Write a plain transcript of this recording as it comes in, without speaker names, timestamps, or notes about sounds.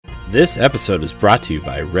This episode is brought to you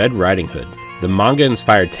by Red Riding Hood, the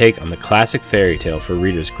manga-inspired take on the classic fairy tale for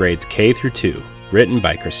readers grades K through 2, written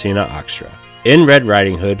by Christina Oxtra. In Red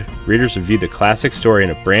Riding Hood, readers review the classic story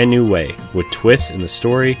in a brand new way, with twists in the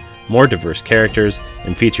story, more diverse characters,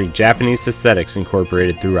 and featuring Japanese aesthetics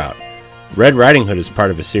incorporated throughout. Red Riding Hood is part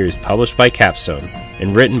of a series published by Capstone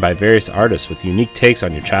and written by various artists with unique takes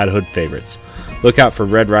on your childhood favorites. Look out for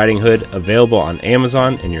Red Riding Hood, available on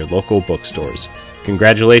Amazon and your local bookstores.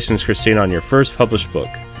 Congratulations, Christina, on your first published book.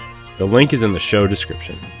 The link is in the show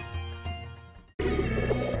description.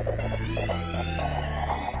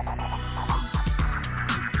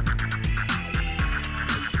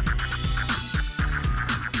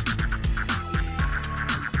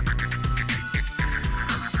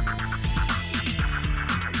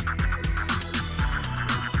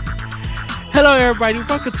 Hello, everybody.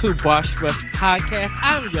 Welcome to Boss Rush Podcast.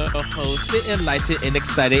 I'm your host, the enlightened and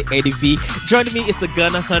excited ADV. Joining me is the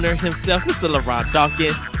gunner hunter himself, Mr. LeRon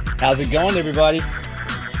Dawkins. How's it going, everybody?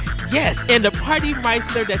 Yes, and the party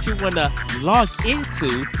meister that you want to log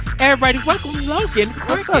into. Everybody, welcome Logan.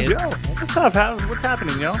 What's up, yo? What's up? What's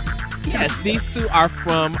happening, yo? Yes, these two are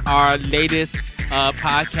from our latest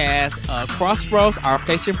podcast, Crossroads, our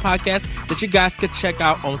PlayStation podcast that you guys could check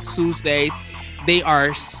out on Tuesdays. They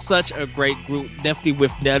are such a great group, definitely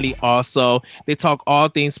with Nelly also. They talk all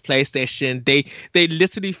things PlayStation. They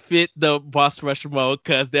literally fit the Boss Rush mode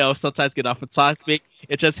because they'll sometimes get off a topic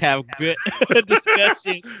and just have good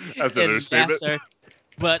discussions and laughter.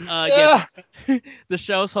 But yeah, the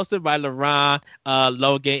show is hosted by LeRon,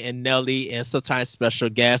 Logan, and Nelly, and sometimes special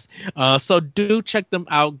guests. So do check them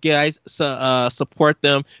out, guys. So support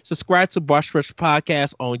them. Subscribe to Boss Rush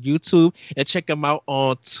Podcast on YouTube and check them out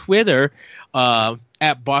on Twitter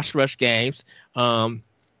at Boss Rush Games. And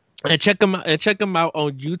check them out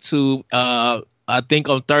on YouTube. I think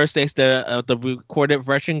on Thursdays the recorded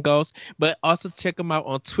version goes, but also check them out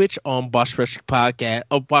on Twitch on Boss Rush Podcast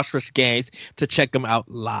or Boss Rush Games to check them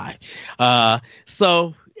out live.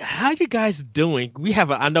 So how you guys doing?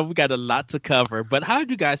 I know we got a lot to cover, but how are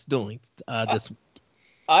you guys doing this week?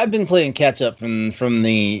 I've been playing catch up from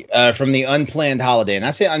the unplanned holiday, and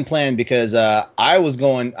I say unplanned because I was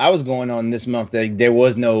going on this month that there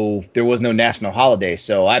was no national holiday,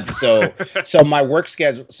 so my work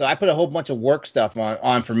schedule. So I put a whole bunch of work stuff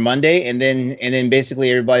on for Monday, and then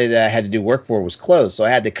basically everybody that I had to do work for was closed, so I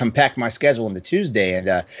had to compact my schedule into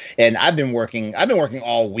Tuesday, and I've been working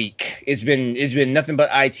all week. It's been nothing but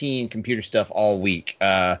IT and computer stuff all week.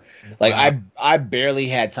 I barely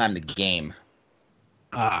had time to game.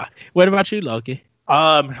 What about you, Loki?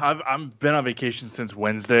 I've been on vacation since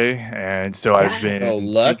Wednesday, and so I've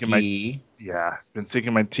been sinking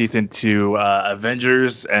my teeth into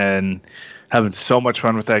Avengers and having so much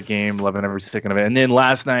fun with that game, loving every second of it. And then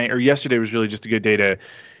yesterday was really just a good day to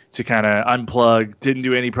kind of unplug. Didn't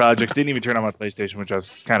do any projects, didn't even turn on my PlayStation, which I was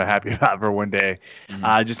kind of happy about for one day.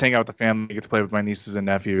 Just hang out with the family, get to play with my nieces and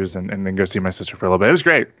nephews, and then go see my sister for a little bit. It was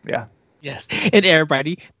great. Yeah. Yes, and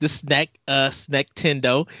everybody, the Snack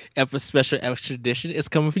Tendo special extra edition is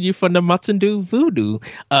coming for you from the Mountain Dew Voodoo.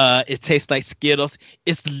 It tastes like Skittles.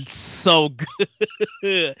 It's so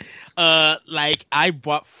good. Like I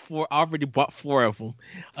already bought 4 of them.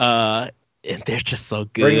 And they're just so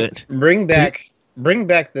good. Bring back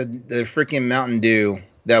the freaking Mountain Dew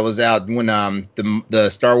that was out when the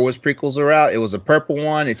Star Wars prequels were out. It was a purple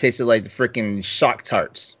one. It tasted like the freaking Shock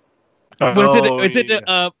Tarts. Is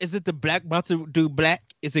it the Black Mountain Dew Black?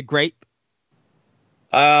 Is it grape?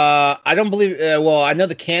 I don't believe. Well, I know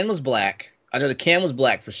the can was black. I know the can was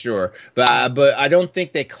black for sure, but I don't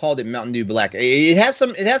think they called it Mountain Dew Black. It has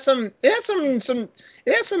some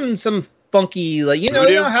funky, like you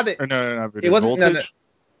know how they. No. It wasn't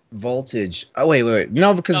Voltage. Oh wait.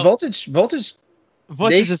 No, because Voltage. Voltage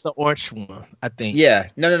is the orange one, I think. Yeah.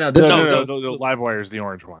 No. The Livewire is the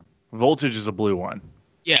orange one. Voltage is a blue one.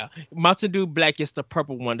 Yeah, Mountain Dew Black is the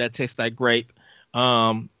purple one that tastes like grape.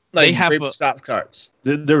 Like they have grape Shock Tarts.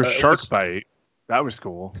 There was Shark Bite. That was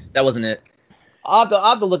cool. That wasn't it. I'll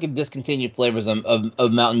have to look at discontinued flavors of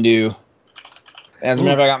Mountain Dew. As a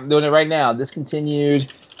matter of fact, I'm doing it right now.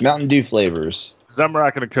 Discontinued Mountain Dew flavors. Because I'm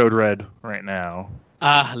rocking a Code Red right now.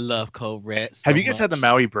 I love Code Red. Have you guys had the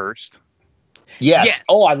Maui Burst? Yes.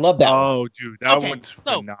 Oh, I love that. Oh, dude, that one's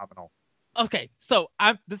phenomenal. Okay, so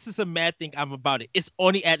this is a mad thing I'm about it. It's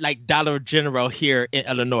only at like Dollar General here in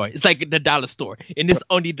Illinois. It's like the dollar store, and it's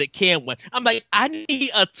only the can one. I'm like, I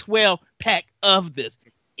need a 12-pack of this.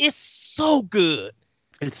 It's so good.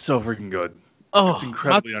 It's so freaking good. Oh, it's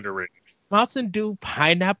incredibly underrated. Mountain Dew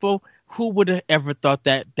Pineapple. Who would have ever thought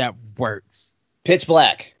that works? Pitch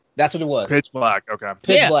Black. That's what it was. Pitch Black. Okay.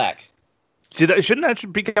 Pitch Black. Shouldn't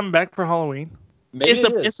that be coming back for Halloween? Maybe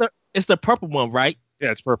It's the purple one, right?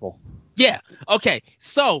 Yeah, it's purple. Yeah. Okay.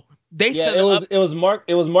 So they set it up. It was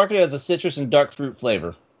marketed as a citrus and dark fruit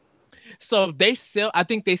flavor. So they sell. I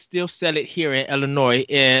think they still sell it here in Illinois,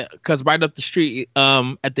 and because right up the street,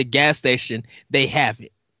 at the gas station, they have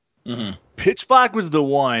it. Mm-hmm. Pitch Black was the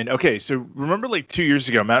one. Okay, so remember like 2 years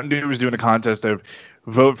ago, Mountain Dew was doing a contest of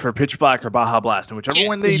vote for Pitch Black or Baja Blast, and whichever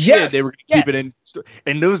one they did, they were going to keep it in.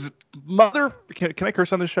 And those can I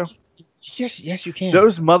curse on this show? Yes, you can.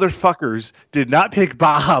 Those motherfuckers did not pick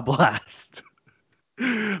Baja Blast.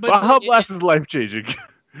 Baja Blast is life changing.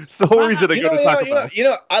 It's the whole reason I go to Taco Bell.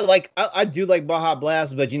 I do like Baja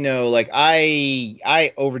Blast, but like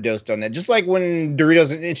I overdosed on that. Just like when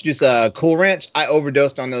Doritos introduced Cool Ranch, I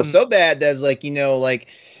overdosed on those so bad that's like the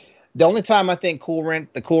only time I think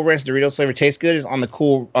the Cool Ranch Doritos flavor tastes good is on the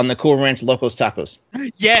Cool Ranch Locos Tacos.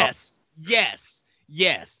 Yes.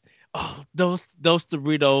 Oh, those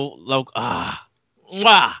Dorito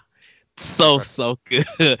wow. So good.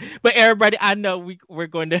 But everybody, I know we're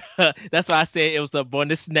going to that's why I said it was a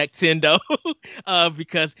bonus Nintendo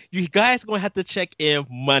because you guys going to have to check in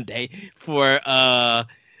Monday for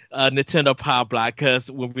Nintendo Power Block,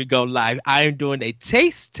 because when we go live, I am doing a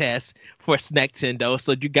taste test for Snacktendo,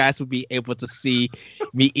 so you guys will be able to see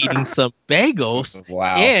me eating some bagels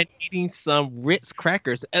and eating some Ritz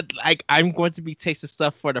crackers. Like, I'm going to be tasting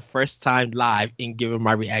stuff for the first time live and giving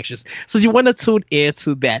my reactions. So you want to tune in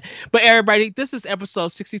to that. But everybody, this is episode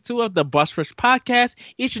 62 of the Boss Rush Podcast.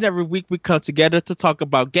 Each and every week we come together to talk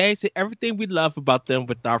about games and everything we love about them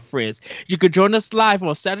with our friends. You can join us live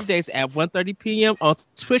on Saturdays at 1:30 p.m. on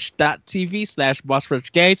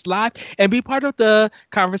twitch.tv/BossRushGames live and be part of the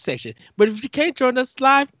conversation. But if you can't join us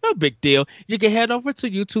live, no big deal. You can head over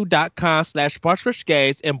to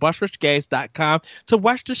youtube.com/BossRushGames and BossRushGames.com to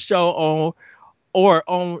watch the show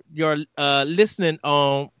on your listening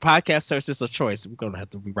on podcast services of choice. We're going to have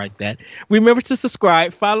to rewrite that. Remember to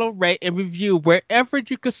subscribe, follow, rate, and review wherever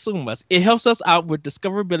you consume us. It helps us out with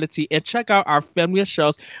discoverability, and check out our family of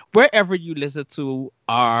shows wherever you listen to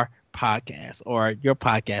our podcast or your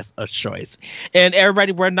podcast of choice. And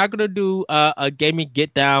everybody, we're not going to do a gaming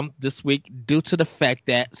get down this week due to the fact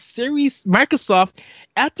that Microsoft,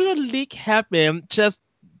 after a leak happened, just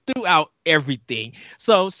threw out everything.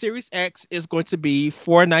 So Series X is going to be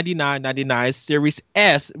 $499.99. Series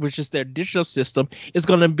S, which is their digital system, is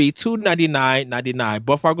going to be $299.99.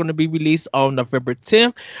 Both are going to be released on November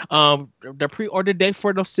 10th. The pre-order date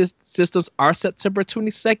for those systems are September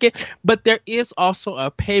 22nd, but there is also a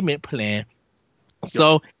payment plan.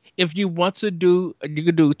 So if you want to do, you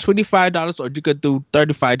could do $25 or you could do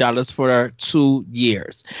 $35 for 2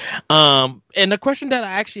 years. And the question that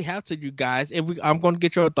I actually have to you guys, and I'm going to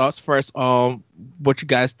get your thoughts first on what you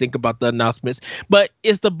guys think about the announcements. But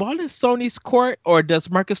is the ball in Sony's court, or does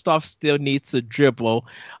Microsoft still need to dribble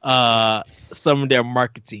some of their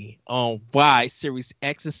marketing on why Series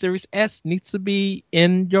X and Series S needs to be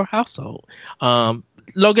in your household?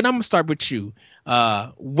 Logan, I'm gonna start with you.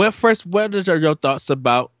 What are your thoughts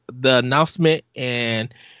about the announcement,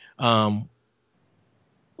 and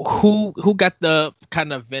who got the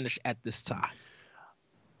kind of advantage at this time?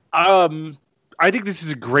 I think this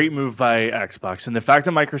is a great move by Xbox, and the fact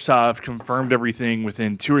that Microsoft confirmed everything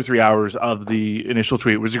within 2 or 3 hours of the initial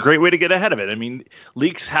tweet was a great way to get ahead of it. I mean,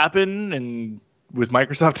 leaks happen, and with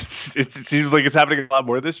Microsoft, it seems like it's happening a lot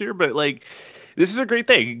more this year, but like, this is a great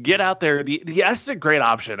thing. Get out there. The S is a great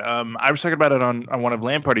option. I was talking about it on one of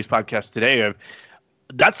Land Party's podcasts today.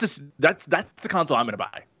 That's the console I'm going to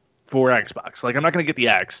buy for Xbox. Like, I'm not going to get the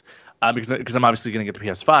X because I'm obviously going to get the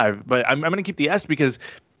PS5, but I'm going to keep the S because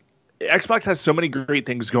Xbox has so many great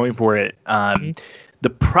things going for it. The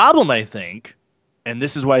problem, I think, and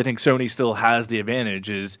this is why I think Sony still has the advantage,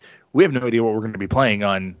 is we have no idea what we're going to be playing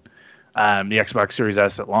on the Xbox Series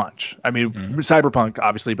S at launch. I mean, Cyberpunk,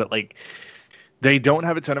 obviously, but like, they don't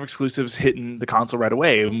have a ton of exclusives hitting the console right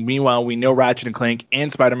away. Meanwhile, we know Ratchet & Clank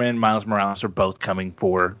and Spider-Man Miles Morales are both coming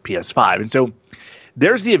for PS5. And so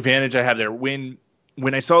there's the advantage I have there. When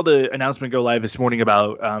I saw the announcement go live this morning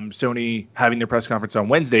about Sony having their press conference on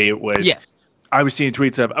Wednesday, it was, I was seeing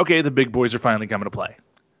tweets of, okay, the big boys are finally coming to play.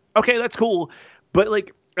 Okay, that's cool. But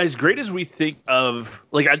like, as great as we think of,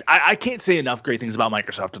 like, I can't say enough great things about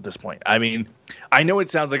Microsoft at this point. I mean, I know it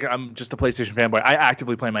sounds like I'm just a PlayStation fanboy. I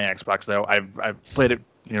actively play my Xbox, though. I've played it,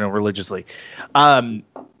 religiously. When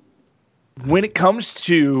it comes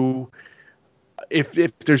to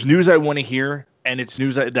if there's news I want to hear and it's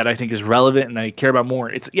news that I think is relevant and I care about more,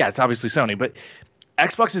 it's obviously Sony. But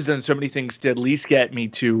Xbox has done so many things to at least get me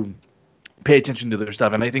to pay attention to their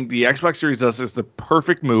stuff. And I think the Xbox Series S is the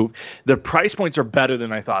perfect move. The price points are better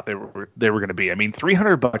than I thought they were going to be. I mean,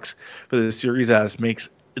 $300 for the Series S makes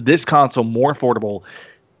this console more affordable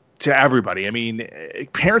to everybody. I mean,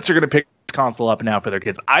 parents are going to pick console up now for their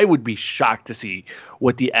kids. I would be shocked to see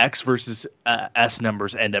what the X versus S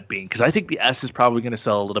numbers end up being, because I think the S is probably going to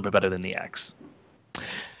sell a little bit better than the X.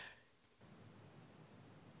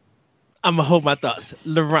 I'm gonna hold my thoughts,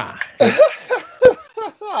 LeBron.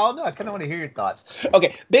 I don't know. I kind of want to hear your thoughts.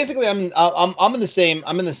 Okay, basically, I'm in the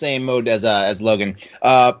same mode as Logan.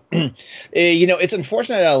 It's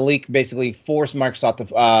unfortunate that a leak basically forced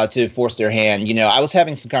Microsoft to force their hand. I was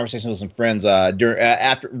having some conversations with some friends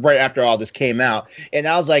right after all this came out, and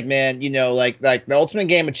I was like, man, like the ultimate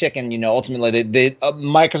game of chicken. Ultimately,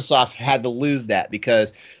 Microsoft had to lose that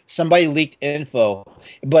because somebody leaked info.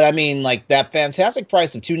 But I mean, like that fantastic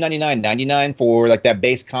price of $299.99 for like that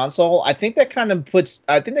base console, I think that kind of puts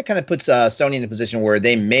Sony in a position where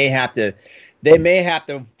they may have to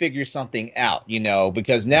figure something out,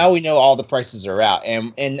 because now we know all the prices are out,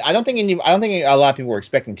 and I don't think a lot of people were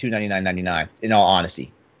expecting $299.99. In all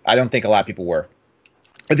honesty, I don't think a lot of people were.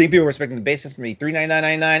 I think people were expecting the base system to be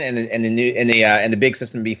 $399.99 and the big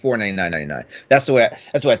system to be $499.99. That's the way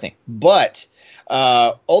I think. But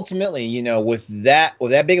ultimately, with that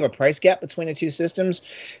big of a price gap between the two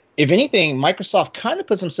systems, if anything, Microsoft kind of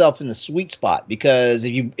puts himself in the sweet spot, because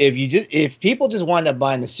if people just wind up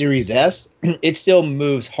buying the Series S, it still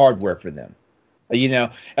moves hardware for them,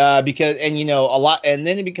 because a lot, and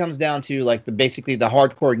then it becomes down to like basically the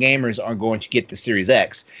hardcore gamers are going to get the Series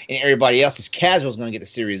X, and everybody else is casual is going to get the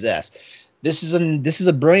Series S. This is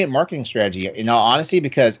a brilliant marketing strategy, in all honesty,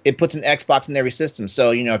 because it puts an Xbox in every system.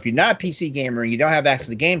 So, if you're not a PC gamer and you don't have access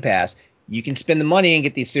to Game Pass, you can spend the money and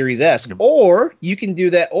get the Series S, or you can do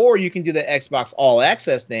the Xbox All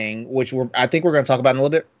Access thing, which I think we're going to talk about in a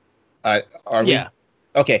little bit. Are we? Yeah.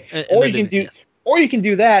 Okay. Or you can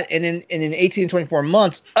do that, and in 18 to 24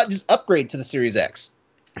 months, just upgrade to the Series X,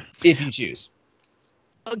 if you choose.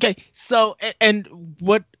 Okay. So,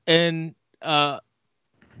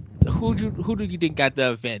 who do you think got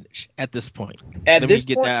the advantage at this point? Let me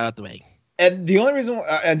get that out of the way. And the only reason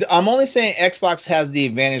I'm only saying Xbox has the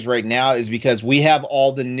advantage right now is because we have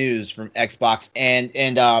all the news from Xbox, and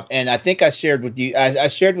I think I shared with you. I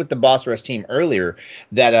shared with the Boss Rush team earlier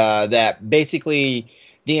that basically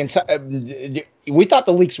the entire we thought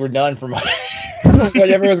the leaks were done from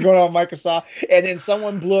whatever was going on with Microsoft, and then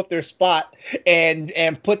someone blew up their spot and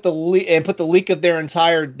put the leak of their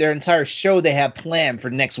entire show they have planned for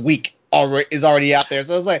next week is already out there.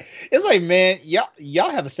 So it's like man, y'all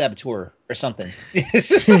have a saboteur or something.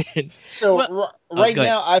 So right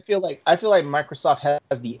now, I feel like Microsoft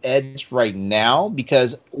has the edge right now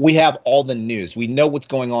because we have all the news. We know what's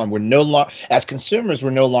going on. We're no longer, as consumers,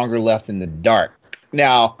 we're no longer left in the dark.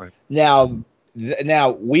 Now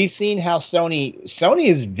we've seen how Sony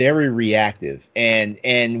is very reactive, and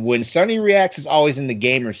when Sony reacts, it's always in the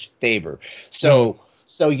gamer's favor. So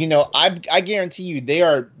I guarantee you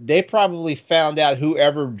they probably found out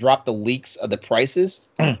whoever dropped the leaks of the prices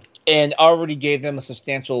and already gave them a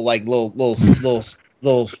substantial like little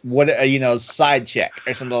side check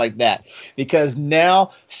or something like that, because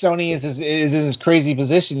now Sony is in this crazy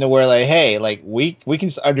position to where like, hey, like we can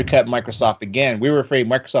just undercut Microsoft again. We were afraid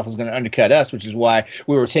Microsoft was going to undercut us, which is why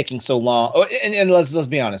we were taking so long. Oh, and let's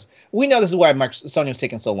be honest, we know this is why Sony was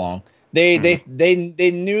taking so long. They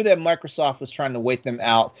knew that Microsoft was trying to wait them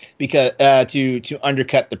out because to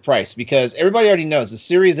undercut the price, because everybody already knows the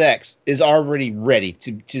Series X is already ready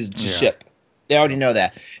to ship. They already know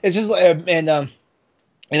that. It's just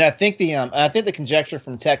and I think the conjecture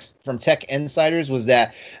from tech insiders was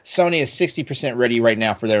that Sony is 60% ready right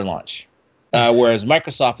now for their launch, whereas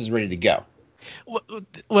Microsoft is ready to go.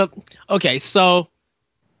 Well, okay, so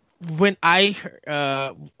when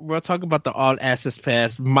we're talking about the All Access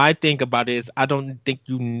Pass, my thing about it is I don't think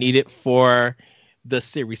you need it for the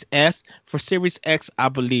Series S. For Series X, I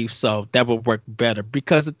believe so. That would work better,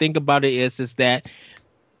 because the thing about it is that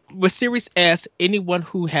with Series S, anyone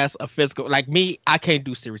who has a physical, like me, I can't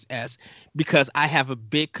do Series S because I have a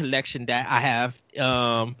big collection that I have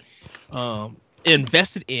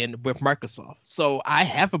invested in with Microsoft. So I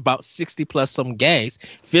have about 60 plus some games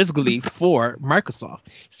physically for Microsoft.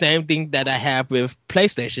 Same thing that I have with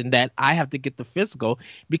PlayStation, that I have to get the physical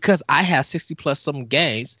because I have 60 plus some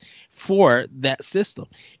games for that system.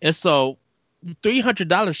 And so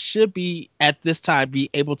 $300 should be at this time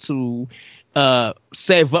be able to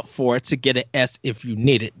save up for it to get an S if you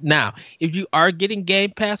need it. Now, if you are getting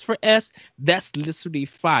Game Pass for S, that's literally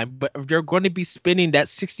fine. But if you're going to be spending that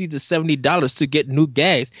 $60 to $70 to get new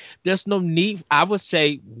games, there's no need. I would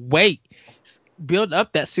say wait build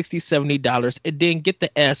up that $60-$70 and then get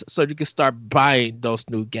the S so you can start buying those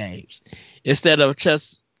new games instead of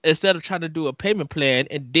trying to do a payment plan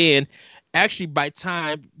and then actually by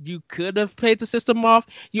time you could have paid the system off,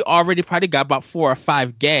 you already probably got about 4 or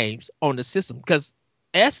 5 games on the system because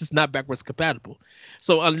S is not backwards compatible.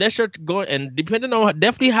 So unless you're going, and depending on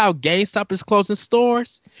definitely how GameStop is closing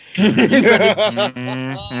stores, if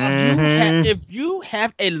you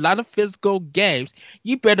have a lot of physical games,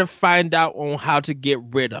 you better find out on how to get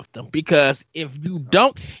rid of them. Because if you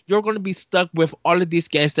don't, you're going to be stuck with all of these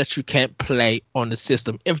games that you can't play on the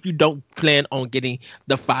system if you don't plan on getting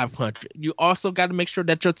the 500. You also got to make sure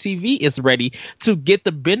that your TV is ready to get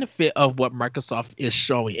the benefit of what Microsoft is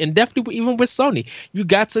showing. And definitely even with Sony, you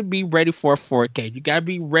got to be ready for 4K. You got to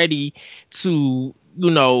be ready to,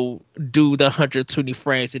 do the 120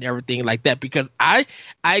 frames and everything like that. Because I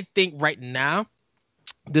think right now,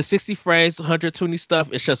 the 60 frames, 120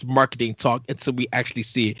 stuff is just marketing talk until we actually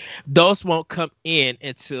see it. Those won't come in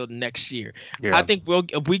until next year. Yeah. I think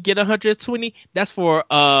if we get 120, that's for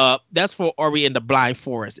Ori and the Blind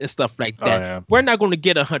Forest and stuff like that. Yeah. We're not going to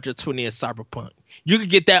get 120 in Cyberpunk. You can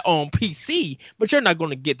get that on PC, but you're not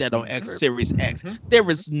going to get that on X Series X. There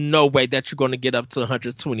is no way that you're going to get up to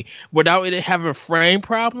 120 without it having frame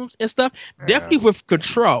problems and stuff. Yeah. Definitely with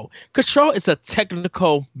Control. Control is a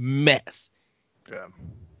technical mess. Yeah.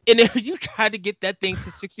 And if you try to get that thing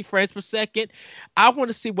to 60 frames per second, I want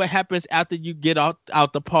to see what happens after you get out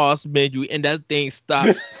the pause menu and that thing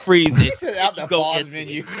stops freezing. Out the pause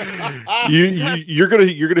menu. You're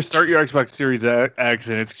gonna start your Xbox Series X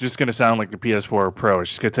and it's just gonna sound like the PS4 Pro. It's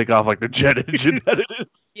just gonna take off like the jet engine that it is.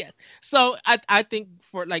 Yeah. So I think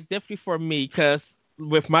definitely for me, because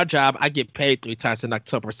with my job, I get paid 3 times in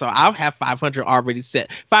October. So I'll have 500 already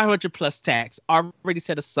set, 500 plus tax already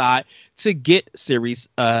set aside to get Series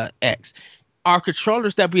X. Our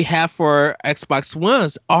controllers that we have for Xbox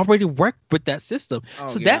Ones already work with that system.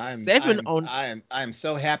 So that's saving on. I'm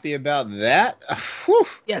so happy about that.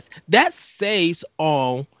 Yes, that saves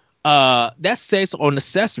on. That saves on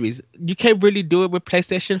accessories. You can't really do it with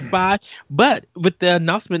PlayStation 5, but with the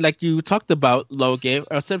announcement like you talked about, Logan,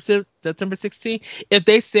 September 16, if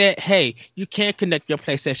they said, hey, you can't connect your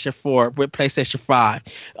PlayStation 4 with PlayStation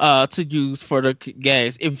 5 to use for the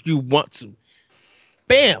games if you want to,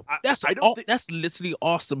 bam, that's literally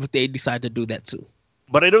awesome if they decide to do that too.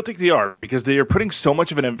 But I don't think they are, because they are putting so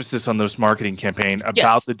much of an emphasis on this marketing campaign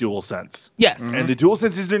about the DualSense. Yes. And the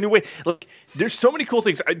DualSense is the new way. Like, there's so many cool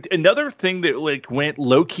things. Another thing that went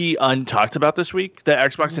low-key untalked about this week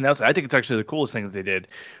that Xbox announced, I think it's actually the coolest thing that they did,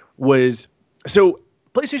 was so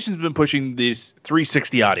PlayStation's been pushing this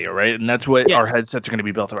 360 audio, right? And that's what our headsets are going to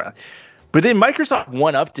be built around. But then Microsoft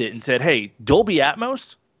one-upped it and said, hey, Dolby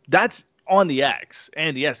Atmos, that's on the X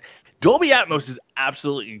and the S. Dolby Atmos is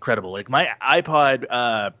absolutely incredible. Like my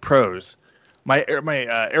iPod Pros, my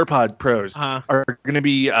AirPod Pros are going to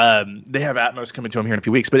be, they have Atmos coming to them here in a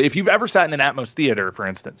few weeks. But if you've ever sat in an Atmos theater, for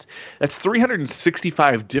instance, that's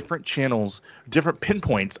 365 different channels, different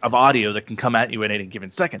pinpoints of audio that can come at you at any given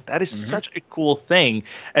second. That is such a cool thing.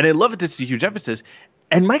 And I love that this is a huge emphasis.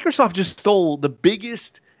 And Microsoft just stole the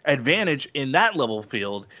biggest advantage in that level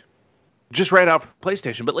field just right out for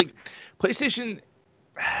PlayStation. But PlayStation...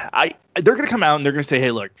 they're gonna come out and they're gonna say,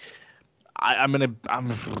 "Hey, look, I'm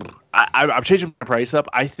changing my price up.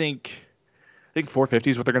 I think 450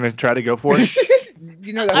 is what they're gonna try to go for." I'm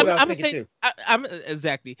gonna say. I'm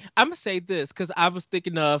gonna say this because I was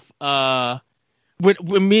thinking of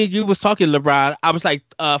when me and you was talking, LeBron. I was like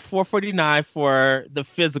 $449 for the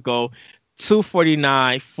physical,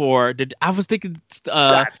 $249 for the. I was thinking.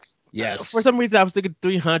 Yes. For some reason, I was thinking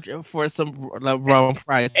 300 for some wrong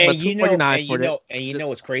price. And you know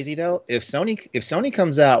what's crazy though? If Sony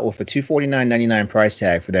comes out with a $249.99 price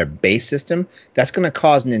tag for their base system, that's going to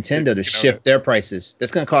cause Nintendo to shift their prices.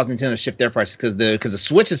 That's going to cause Nintendo to shift their prices because the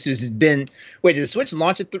Switch has been. Wait, did the Switch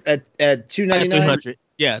launch at $299? 300.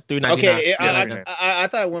 Yeah, $399. Okay, I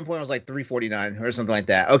thought at one point it was like $349 or something like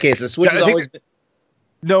that. Okay, so the Switch has always been.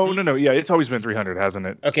 No. Yeah, it's always been 300, hasn't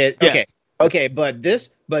it? Okay. Yeah. Okay. Okay, but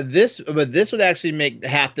this would actually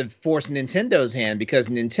have to force Nintendo's hand because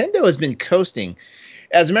Nintendo has been coasting.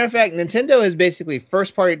 As a matter of fact, Nintendo is basically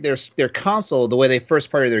first party their console the way they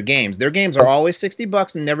first party their games. Their games are always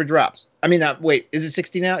 $60 and never drops. I mean, wait, is it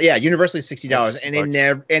 $60 now? Yeah, universally $60, and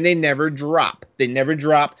they never drop. They never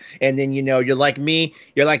drop. And then you're like me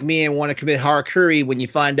and want to commit harakiri when you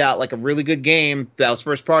find out like a really good game that was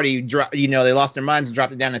first party. They lost their minds and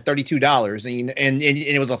dropped it down to $32, and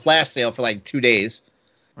it was a flash sale for like 2 days,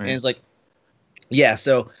 right. And it's like, yeah,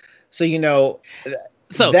 so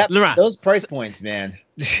So, Laurent, those price points, man.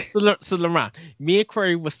 so Laurent, me and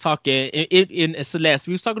Corey was talking in Celeste.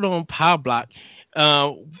 We was talking on Power Block.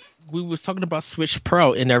 We were talking about Switch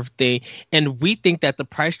Pro and everything, and we think that the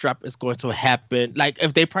price drop is going to happen. Like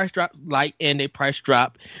if they price drop Lite and they price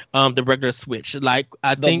drop the regular Switch, like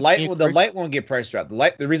the Lite won't get price drop.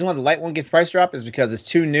 The reason why the Lite won't get price drop is because it's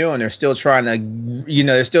too new and they're still trying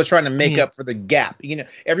to make up for the gap. You know,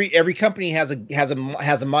 every company has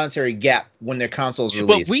a monetary gap when their consoles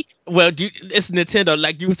release. It's Nintendo.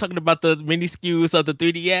 Like you were talking about the mini SKUs of the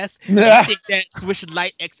 3DS. I think that Switch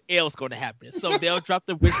Lite XL is going to happen. So they'll drop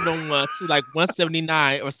the original one to like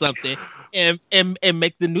 $179 or something, and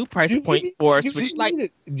make the new price point for Switch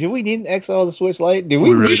Lite. Do we need an XL of the Switch Lite? Do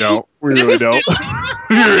we really don't. We really don't.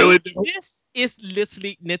 We really don't. It's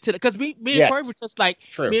literally Nintendo, because me and Corey were just like,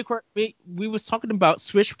 we was talking about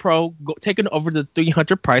Switch Pro taking over the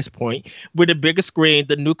 300 price point with a bigger screen,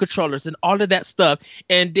 the new controllers, and all of that stuff,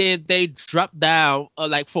 and then they dropped down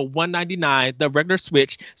like for $199 the regular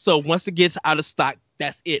Switch. So once it gets out of stock,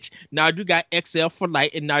 that's it. Now you got XL for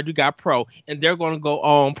Lite, and now you got Pro, and they're going to go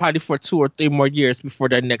on probably for 2 or 3 more years before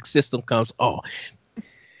their next system comes.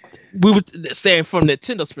 We were saying from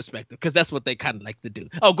Nintendo's perspective, because that's what they kind of like to do.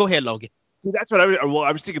 Oh, go ahead, Logan. That's what I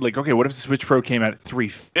was thinking. Like, okay, what if the Switch Pro came out at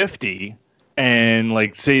 $350, and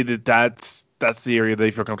like say that's the area they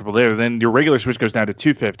feel comfortable there? Then your regular Switch goes down to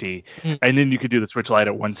 $250, and then you could do the Switch Lite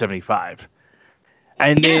at $175,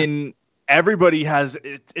 and then everybody has.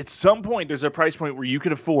 At some point, there's a price point where you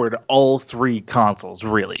can afford all 3 consoles.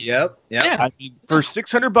 Really? Yep. Yeah. I mean, for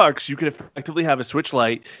 $600, you could effectively have a Switch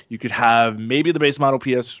Lite. You could have maybe the base model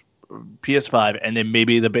PS5, and then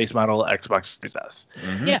maybe the base model Xbox Series S.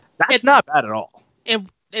 Mm-hmm. Yeah, that's not bad at all. And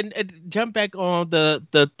jump back on the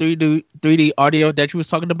 3D audio that you was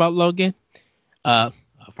talking about, Logan.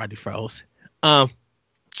 Probably froze. The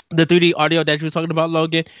 3D audio that you was talking about,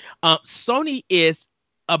 Logan. Sony is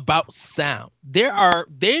about sound.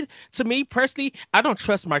 To me personally, I don't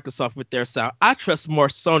trust Microsoft with their sound. I trust more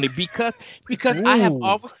Sony because I have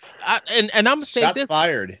always and I'm gonna say shots this.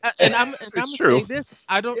 Fired. And I'm gonna say this.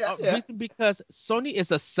 I don't reason because Sony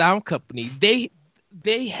is a sound company.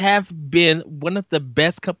 They have been one of the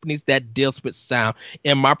best companies that deals with sound,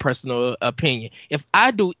 in my personal opinion. If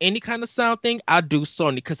I do any kind of sound thing, I do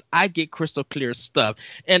Sony, because I get crystal clear stuff.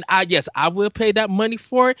 And I will pay that money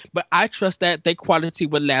for it, but I trust that their quality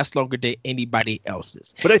will last longer than anybody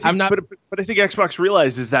else's. But I think Xbox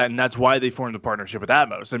realizes that, and that's why they formed a partnership with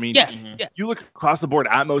Atmos. I mean, you look across the board,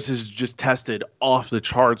 Atmos is just tested off the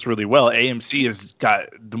charts really well. AMC has got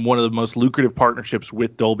one of the most lucrative partnerships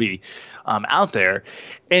with Dolby out there.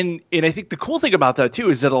 And I think the cool thing about that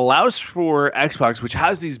too is that it allows for Xbox, which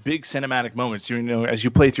has these big cinematic moments, you know, as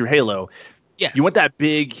you play through Halo, you want that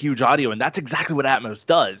big, huge audio, and that's exactly what Atmos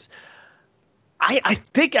does. I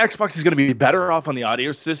think Xbox is going to be better off on the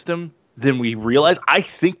audio system than we realize. I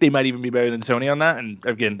think they might even be better than Sony on that. And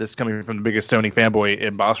again, this is coming from the biggest Sony fanboy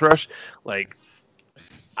in Boss Rush. Like,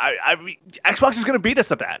 I mean, Xbox is going to beat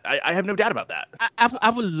us at that. I have no doubt about that. I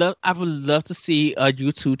would love to see a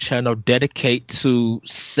YouTube channel dedicate to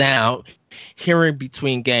sound, hearing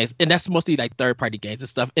between games, and that's mostly like third-party games and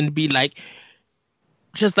stuff, and be like,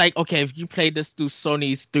 just like, okay, if you play this through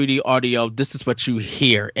Sony's 3D audio, this is what you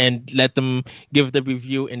hear, and let them give the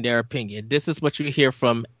review in their opinion. This is what you hear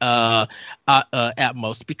from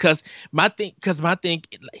Atmos. Because my thing,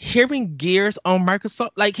 hearing Gears on Microsoft,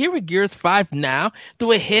 like hearing Gears 5 now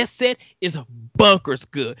through a headset is bunkers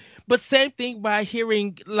good. But same thing by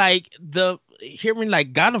hearing like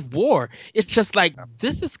God of War, it's just like,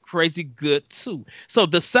 this is crazy good too. So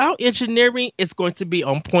the sound engineering is going to be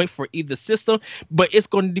on point for either system, but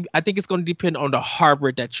I think it's going to depend on the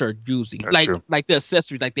hardware that you're using. That's true. Like the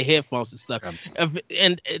accessories, like the headphones and stuff.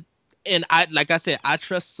 And I, like I said, I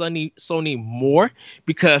trust Sony more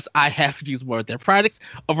because I have used more of their products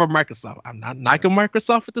over Microsoft. I'm not knocking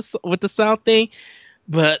Microsoft with the sound thing,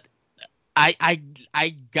 but I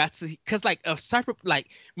got to, because like a cyber, like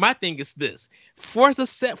my thing is this: Forza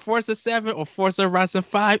 7 or Forza Horizon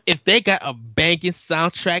 5, if they got a banging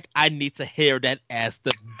soundtrack, I need to hear that as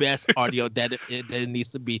the best audio that it needs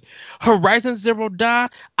to be. Horizon Zero Dawn,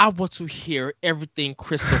 I want to hear everything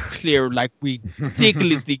crystal clear, like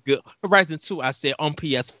ridiculously good. Horizon 2, I said on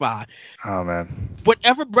PS5. Oh man,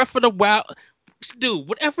 whatever Breath of the Wild. Dude,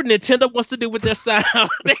 whatever Nintendo wants to do with their sound,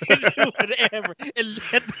 they can do whatever, and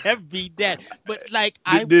let that be that. But like,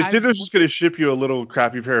 Nintendo's just gonna ship you a little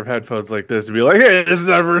crappy pair of headphones like this and be like, "Hey, this is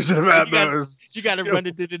our version of Atmos." You gotta run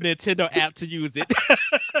into the Nintendo app to use it.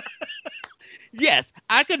 Yes,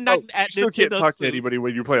 I could knock at Nintendo. You still can't talk to anybody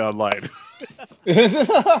when you play online.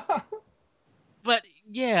 But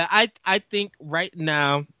yeah, I think right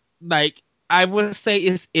now, like I would say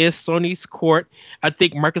is Sony's court. I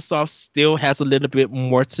think Microsoft still has a little bit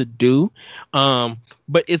more to do.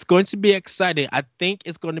 But it's going to be exciting. I think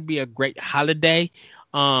it's going to be a great holiday.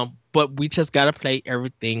 But we just gotta play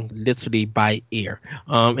everything literally by ear.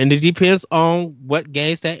 And it depends on what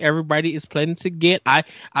games that everybody is planning to get. I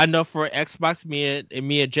know for Xbox,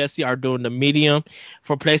 me and Jesse are doing the medium.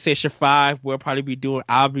 For PlayStation 5,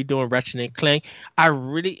 I'll be doing Ratchet and Clank. I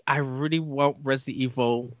really want Resident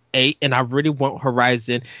Evil 8, and I really want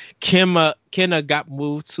Horizon. Kenna got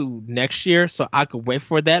moved to next year, so I could wait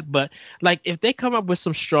for that. But like, if they come up with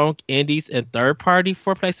some strong indies and third party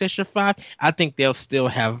for PlayStation 5, I think they'll still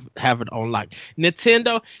have it on lock.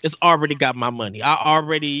 Nintendo has already got my money. I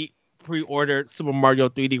already pre-ordered Super Mario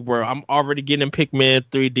 3D World. I'm already getting Pikmin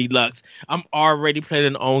 3 Deluxe. I'm already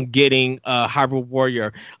planning on getting Hyrule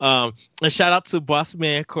Warrior. And shout out to Boss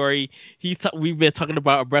Man Corey. We've been talking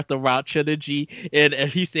about a Breath of the Wild trilogy, and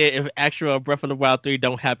he said if actual Breath of the Wild 3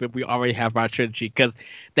 don't happen, we already have our trilogy, because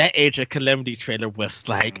that Age of Calamity trailer was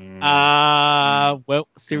like, well,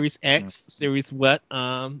 Series X, Series what?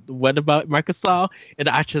 What about Microsoft? And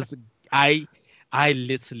I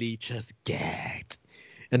literally just gagged.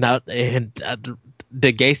 And the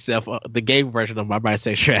the gay version of my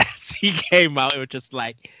bisexuality came out. It was just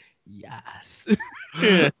like, yes.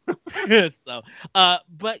 So,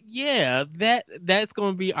 but yeah, that's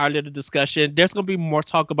going to be our little discussion. There's going to be more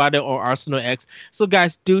talk about it on Arsenal X. So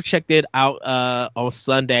guys, do check it out on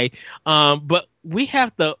Sunday. But we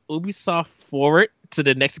have the Ubisoft forward to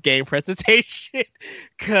the next game presentation,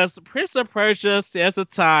 because Prince of Persia: Sands of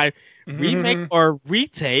Time remake or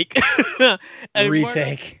retake.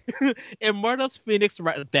 Retake. Immortals Phoenix.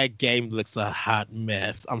 That game looks a hot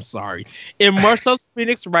mess. I'm sorry. Immortals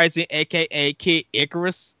Phoenix Rising, aka Kid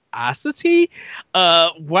Icarus Odyssey.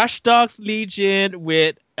 Watch Dogs Legion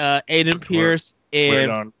with Aiden Pierce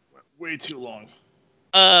and way too long.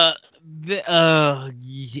 I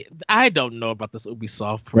don't know about this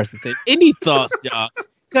Ubisoft presentation. Any thoughts, y'all?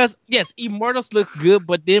 Because yes, Immortals look good,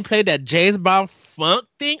 but then play that James Bond funk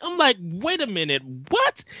thing. I'm like, wait a minute,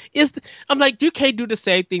 what is? I'm like, you can't do the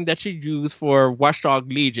same thing that you use for Watchdog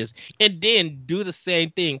Legions, and then do the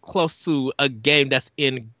same thing close to a game that's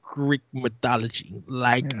in Greek mythology.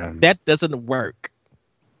 Like that doesn't work.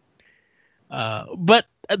 But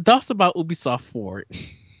thoughts about Ubisoft Forward.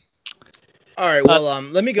 All right, well,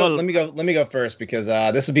 let me go first, because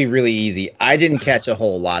this would be really easy. I didn't catch a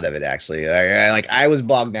whole lot of it, actually. I was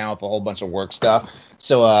bogged down with a whole bunch of work stuff.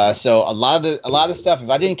 So a lot of the stuff,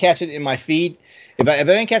 if I didn't catch it in my feed, if I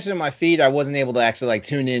didn't catch it in my feed, I wasn't able to actually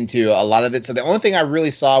tune into a lot of it. So the only thing I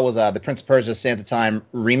really saw was the Prince of Persia: Sands of Time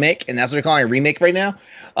remake, and that's what they're calling a remake right now.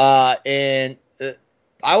 And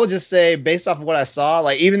I would just say, based off of what I saw,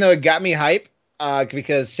 even though it got me hype.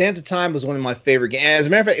 Because Sands of Time was one of my favorite games. As a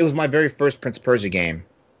matter of fact, it was my very first Prince of Persia game.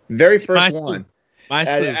 Very first one.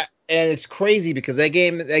 And it's crazy because that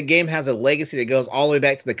game has a legacy that goes all the way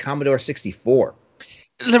back to the Commodore 64.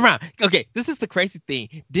 LeBron, okay, this is the crazy thing.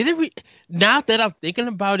 Now that I'm thinking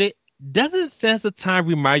about it, doesn't Sands of Time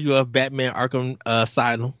remind you of Batman Arkham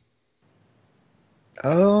Asylum?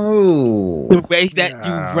 Oh, the way that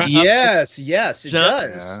you run. Yes, it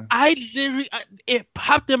does. Yeah. I literally, it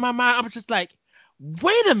popped in my mind. I was just like,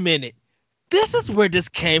 wait a minute, this is where this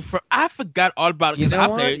came from. I forgot all about it. You know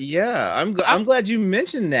what? Yeah, I'm glad you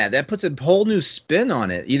mentioned that. That puts a whole new spin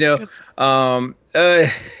on it.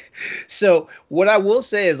 So what I will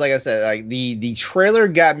say is, like I said, the trailer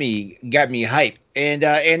got me hyped,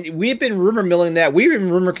 and we've been rumor milling that. We even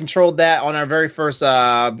rumor controlled that on our very first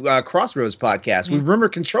Crossroads podcast. We rumor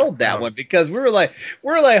controlled that one because we were like,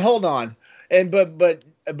 hold on, and but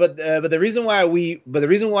the reason why we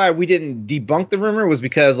didn't debunk the rumor was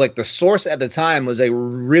because the source at the time was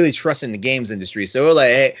really trusting the games industry. So we're like,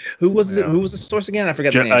 hey, who was the source again? I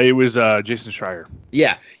forgot the name. It was Jason Schreier.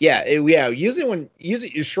 Yeah. Usually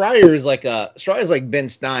Schreier is like Ben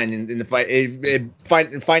Stein in the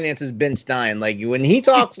fight. Finances Ben Stein. When he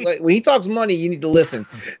talks when he talks money, you need to listen.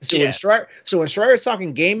 So when Schreier's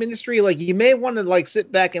talking game industry, you may want to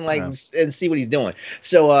sit back and and see what he's doing.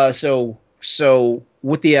 So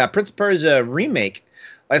with the Prince of Persia remake,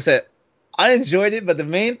 like I said, I enjoyed it, but the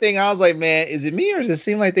main thing I was like, man, is it me or does it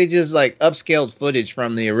seem like they just upscaled footage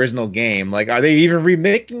from the original game? Are they even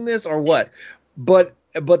remaking this or what? But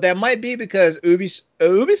that might be because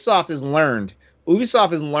Ubisoft has learned.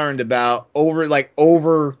 Ubisoft has learned about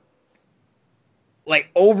overdoing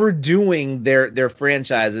their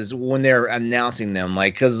franchises when they're announcing them.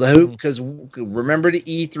 Because remember the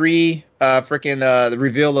E3 the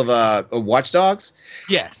reveal of Watch Dogs?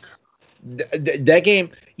 Yes. That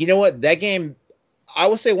game, you know what? That game, I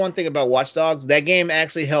will say one thing about Watch Dogs. That game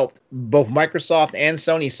actually helped both Microsoft and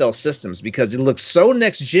Sony sell systems because it looked so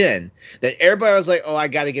next gen that everybody was like, I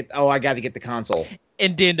got to get the console.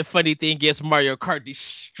 And then the funny thing is Mario Kart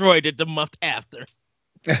destroyed it the month after.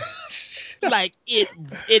 Like it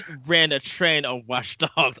ran a train on Watch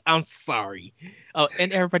Dogs. I'm sorry. Oh,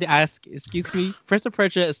 and everybody ask, excuse me, Prince of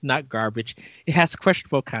Persia is not garbage. It has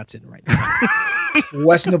questionable content right now.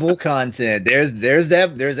 Questionable content. There's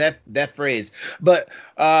that phrase. But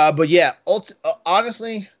yeah,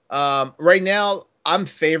 honestly, right now I'm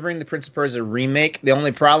favoring the Prince of Persia remake. The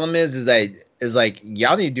only problem is like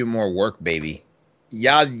y'all need to do more work, baby.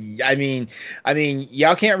 Y'all, I mean,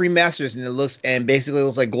 y'all can't remaster this, and basically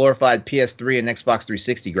looks like glorified PS3 and Xbox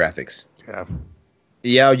 360 graphics.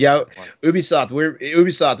 Yeah. Ubisoft,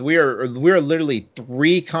 we are literally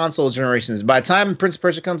 3 console generations. By the time Prince of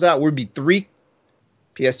Persia comes out, we'll be 3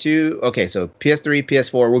 PS2. Okay, so PS3,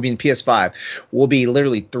 PS4, we'll be in PS5. We'll be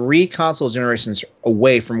literally 3 console generations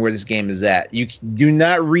away from where this game is at. You do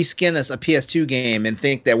not reskin us a PS2 game and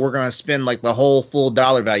think that we're going to spend like the whole full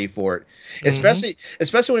dollar value for it. Especially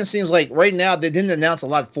when it seems like right now they didn't announce a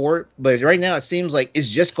lot for it, but right now it seems like it's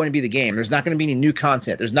just going to be the game. There's not going to be any new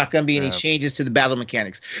content. There's not going to be any changes to the battle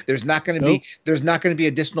mechanics. There's not going to be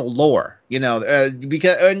additional lore. Because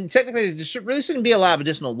technically there really shouldn't be a lot of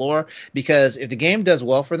additional lore because if the game does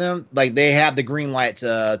well for them, like they have the green light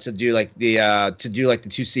to do the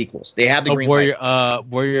 2 sequels. They have the green light.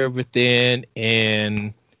 Warrior Within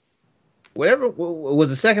and whatever was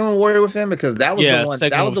the second one, Warrior Within, because that was the one.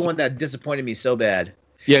 That was the one that disappointed me so bad.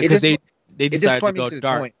 Yeah, because they decided to go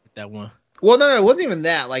dark with that one. Well, no, it wasn't even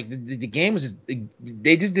that. Like the game was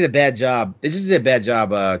they just did a bad job. They just did a bad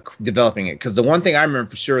job developing it. Because the one thing I remember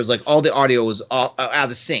for sure is like all the audio was all out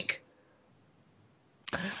of sync.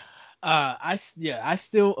 I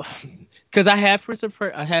still because I have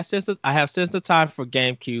I have since the time for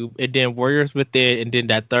GameCube, and then Warriors Within, and then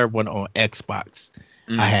that third one on Xbox.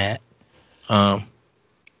 I had.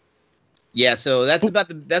 Yeah, so that's about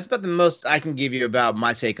the most I can give you about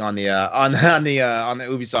my take on the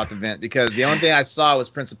Ubisoft event, because the only thing I saw was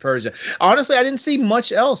Prince of Persia. Honestly, I didn't see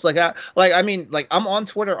much else. I'm on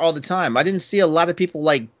Twitter all the time. I didn't see a lot of people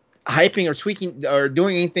like hyping or tweaking or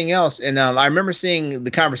doing anything else. And I remember seeing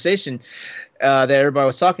the conversation that everybody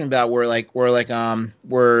was talking about where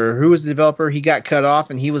who was the developer? He got cut off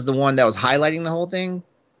and he was the one that was highlighting the whole thing.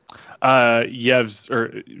 Yevs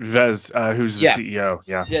or Vez, who's the CEO.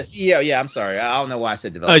 Yeah, CEO. Yeah, I'm sorry. I don't know why I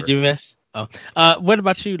said developer. Oh, Yves. What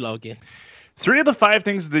about you, Logan? 3 of the 5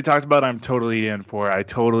 things that they talked about, I'm totally in for. I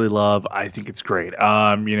totally love. I think it's great.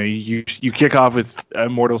 You kick off with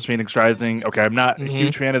Immortals: Phoenix Rising. Okay, I'm not a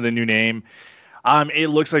huge fan of the new name. It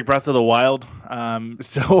looks like Breath of the Wild.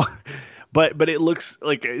 But it looks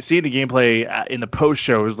like seeing the gameplay in the post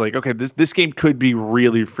show is like, okay, this game could be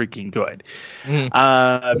really freaking good.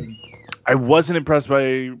 I wasn't impressed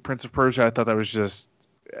by Prince of Persia. I thought that was just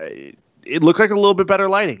it looked like a little bit better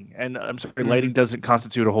lighting, and I'm sorry, lighting doesn't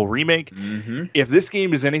constitute a whole remake. If this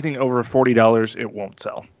game is anything over $40, it won't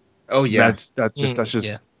sell. Oh yeah, that's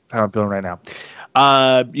just how I'm feeling right now.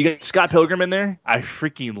 You got Scott Pilgrim in there. I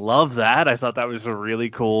freaking love that. I thought that was a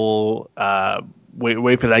really cool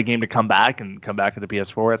way for that game to come back to the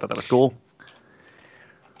PS4. I thought that was cool.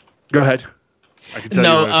 Go ahead. I can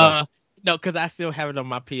tell no, because I still have it on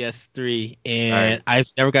my PS3, and I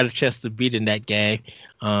never got a chance to beat in that game.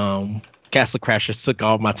 Castle Crashers took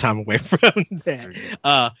all my time away from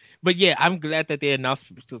that. But yeah, I'm glad that they announced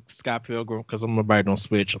Scott Pilgrim because I'm gonna buy it on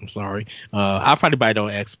Switch. I'm sorry. I'll probably buy it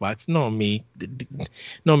on Xbox. Knowing me,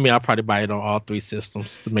 I'll probably buy it on all 3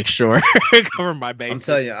 systems to make sure cover my bases.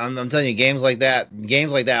 I'm telling you, games like that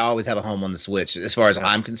always have a home on the Switch, as far as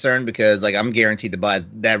I'm concerned, because like I'm guaranteed to buy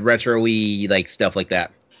that retro-y like stuff like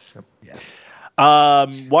that.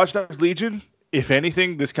 Watch Dogs Legion. If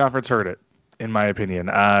anything, this conference heard it. In my opinion,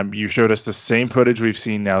 you showed us the same footage we've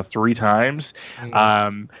seen now 3 times.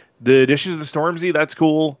 The addition of the Stormzy, that's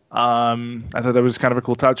cool. I thought that was kind of a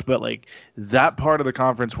cool touch, but like that part of the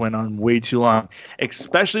conference went on way too long,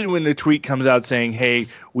 especially when the tweet comes out saying, hey,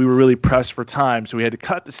 we were really pressed for time, so we had to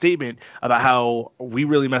cut the statement about how we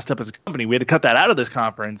really messed up as a company. We had to cut that out of this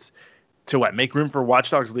conference to make room for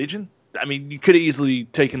Watch Dogs Legion? I mean, you could have easily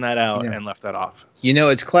taken that out and left that off.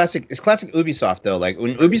 It's classic Ubisoft though. Like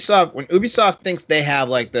when Ubisoft thinks they have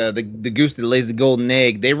like the goose that lays the golden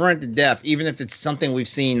egg, they run it to death, even if it's something we've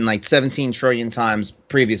seen like 17 trillion times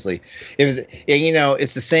previously.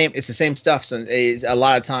 It's the same stuff a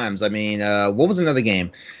lot of times. I mean, what was another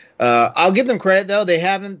game? I'll give them credit though. They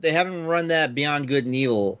haven't run that Beyond Good and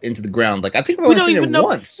Evil into the ground. Like I think I've only seen it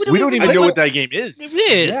once. We don't even know what that game is. It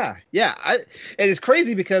is. Yeah. And it's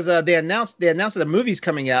crazy because they announced that a movie's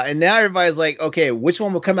coming out, and now everybody's like, okay, which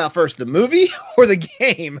one will come out first, the movie or the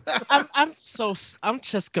game? I'm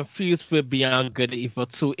just confused with Beyond Good and Evil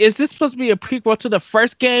 2. Is this supposed to be a prequel to the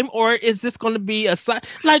first game, or is this going to be a side?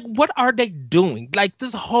 Like, what are they doing? Like,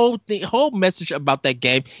 this whole message about that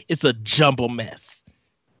game is a jumble mess.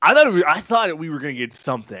 I thought we were going to get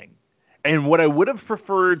something. And what I would have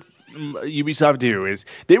preferred Ubisoft do is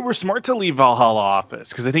they were smart to leave Valhalla off this,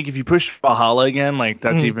 because I think if you push Valhalla again, like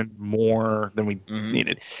that's even more than we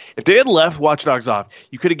needed. If they had left Watch Dogs off,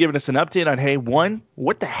 you could have given us an update on, hey,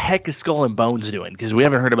 what the heck is Skull and Bones doing? Because we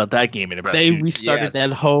haven't heard about that game in about. They restarted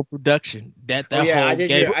that whole production. That whole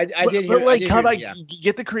game. How about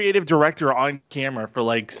get the creative director on camera for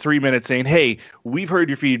like 3 minutes saying, hey, we've heard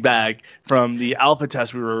your feedback from the alpha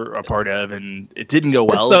test we were a part of, and it didn't go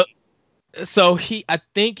well. So I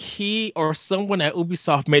think he or someone at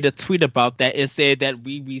Ubisoft made a tweet about that and said that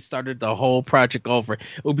we restarted the whole project over.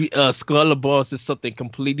 Skull and Bones is something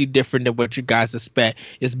completely different than what you guys expect.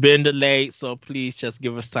 It's been delayed, so please just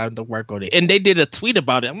give us time to work on it. And they did a tweet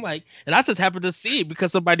about it. I'm like, and I just happened to see it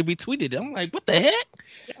because somebody retweeted it. I'm like, what the heck?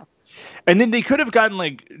 Yeah. And then they could have gotten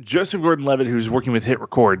like Joseph Gordon-Levitt, who's working with Hit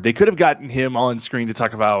Record. They could have gotten him on screen to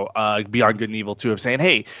talk about Beyond Good and Evil 2, of saying,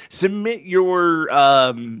 hey, submit your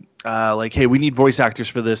hey, we need voice actors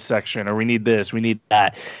for this section, or we need this, we need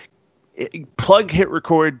that. Plug Hit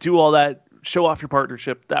Record, do all that, show off your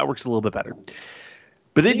partnership. That works a little bit better.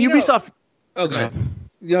 But then Ubisoft. Okay.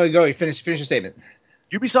 Go. Finish your statement.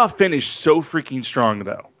 Ubisoft finished so freaking strong,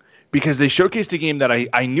 though, because they showcased a game that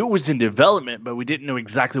I knew was in development, but we didn't know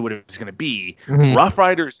exactly what it was going to be. Rough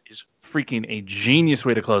Riders is freaking a genius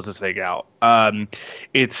way to close this thing out.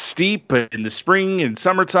 It's steep, but in the spring and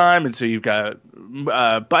summertime, and so you've got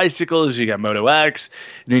bicycles, you got Moto X,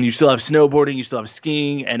 and then you still have snowboarding, you still have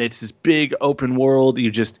skiing, and it's this big open world.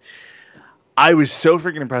 I was so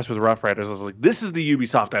freaking impressed with Rough Riders. I was like, this is the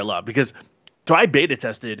Ubisoft I love, because I beta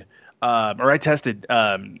tested, I tested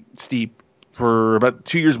Steep for about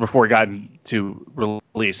 2 years before it got into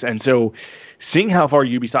release. And so seeing how far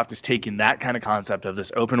Ubisoft has taken that kind of concept of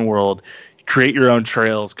this open world, create your own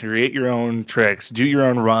trails, create your own tricks, do your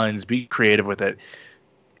own runs, be creative with it.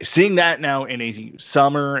 Seeing that now in a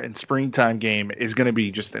summer and springtime game is going to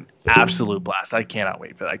be just an absolute blast. I cannot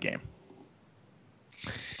wait for that game.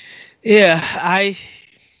 Yeah, I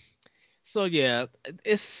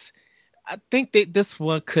think that this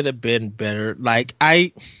one could have been better. Like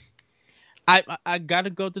I gotta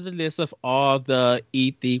go to the list of all the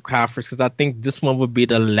E3 conference, because I think this one would be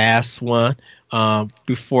the last one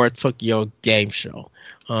before Tokyo Game Show.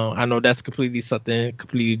 I know that's something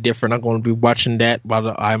completely different. I'm going to be watching that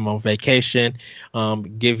while I'm on vacation,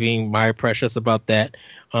 giving my impressions about that.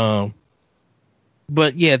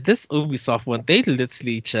 But yeah, this Ubisoft one, they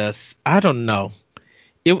literally just, I don't know.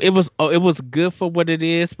 It was good for what it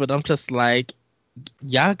is, but I'm just like,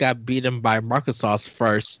 y'all got beaten by Microsoft's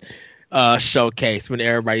first showcase when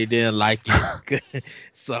everybody didn't like it.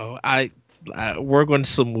 So we're going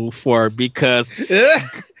to move forward because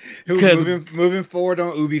moving forward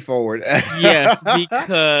on Ubi forward. Yes,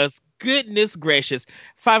 because goodness gracious,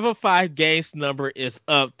 505 games number is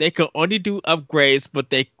up. They can only do upgrades, but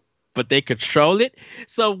they control it.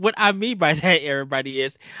 So what I mean by that, everybody,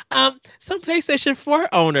 is some PlayStation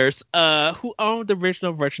 4 owners who owned the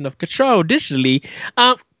original version of Control digitally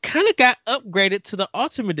kind of got upgraded to the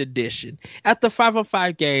Ultimate Edition after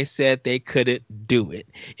 505 Games said they couldn't do it.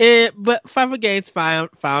 But 505 Games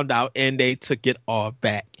found out, and they took it all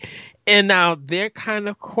back. And now they're kind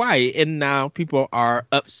of quiet, and now people are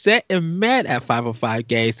upset and mad at 505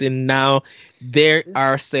 Games, and now they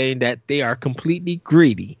are saying that they are completely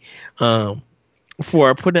greedy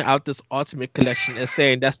for putting out this Ultimate Collection, and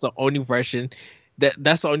saying that's the only version,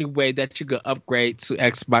 that's the only way that you could upgrade to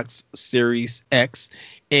Xbox Series X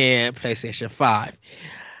and PlayStation 5.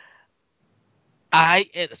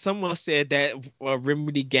 Someone said that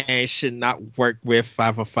Remedy Games should not work with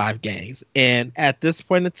 505 Games, and at this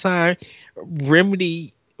point in time,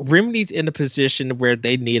 Remedy's in a position where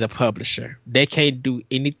they need a publisher. They can't do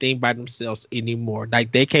anything by themselves anymore.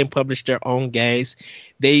 Like, they can't publish their own games.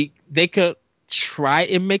 They could try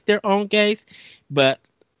and make their own games, but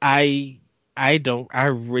I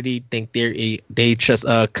really think they just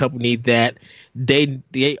a company that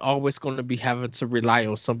they always going to be having to rely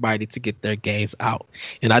on somebody to get their games out.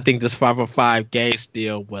 And I think this 505 Games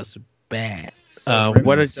deal was bad. So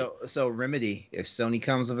Remedy, if Sony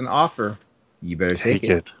comes with an offer, you better take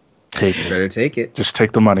it. Take it. Better take it. Just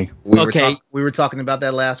take the money. Okay. We were talking about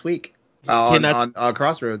that last week on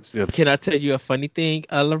Crossroads. Yeah. Can I tell you a funny thing,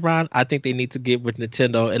 LeBron? I think they need to get with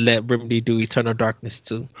Nintendo and let Remedy do Eternal Darkness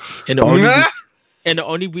too. And the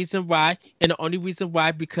only reason why,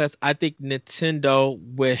 because I think Nintendo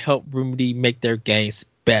will help Remedy make their games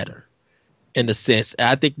better. In a sense,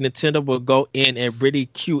 I think Nintendo will go in and really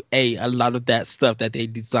QA a lot of that stuff that they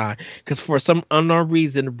design. Because for some unknown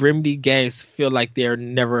reason, Remedy games feel like they're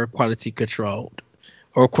never quality controlled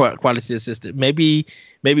or quality assisted. Maybe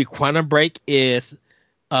Quantum Break is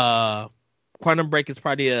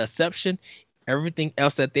probably an exception. Everything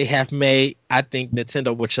else that they have made, I think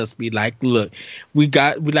Nintendo would just be like, look, we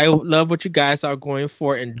love what you guys are going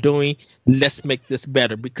for and doing. Let's make this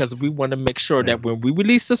better, because we want to make sure that when we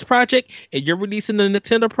release this project and you're releasing the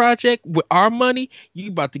Nintendo project with our money,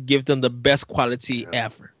 you about to give them the best quality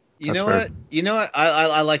ever. You know what?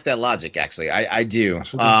 I like that logic, actually. I do.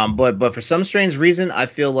 But for some strange reason, I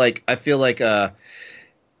feel like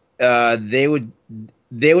they would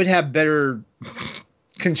have better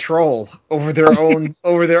control over their own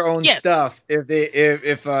Yes. stuff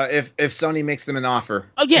if Sony makes them an offer.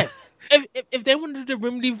 Oh yes. If they want to do the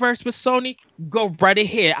Remedy verse with Sony, go right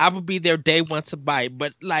ahead. I would be there day one to buy it.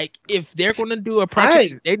 But like, if they're going to do a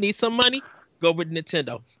project, they need some money, go with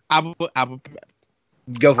Nintendo. I would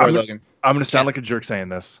Go for it, Logan. I'm going to sound like a jerk saying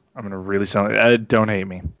this. I'm going to really sound like, don't hate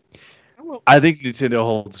me. I think Nintendo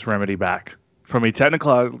holds Remedy back from a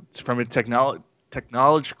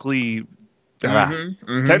technologically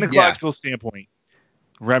technological standpoint.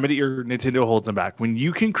 Remedy or Nintendo holds them back. When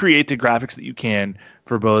you can create the graphics that you can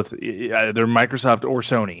for both either Microsoft or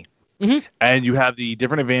Sony, and you have the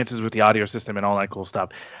different advances with the audio system and all that cool stuff,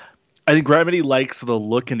 I think Remedy likes the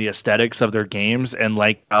look and the aesthetics of their games, and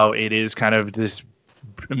like how it is kind of this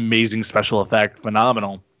amazing special effect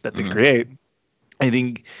phenomenal that they create. I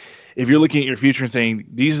think if you're looking at your future and saying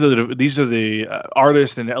these are the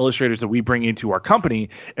artists and the illustrators that we bring into our company,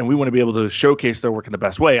 and we want to be able to showcase their work in the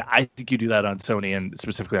best way, I think you do that on Sony and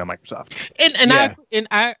specifically on Microsoft.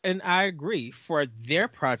 I agree. For their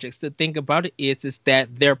projects, the thing about it is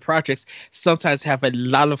that their projects sometimes have a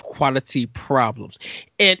lot of quality problems,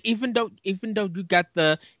 and even though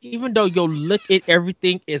your look at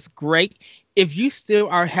everything is great, if you still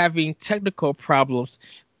are having technical problems,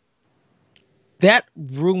 that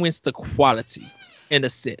ruins the quality in a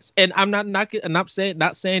sense. And I'm not saying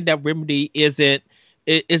that Remedy isn't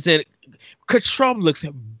Control looks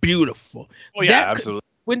beautiful. Oh yeah, absolutely.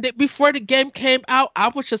 Before the game came out, I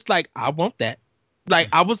was just like, I want that. Like,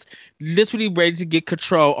 I was literally ready to get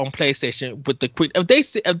Control on PlayStation with the quick. If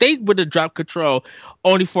they would have dropped Control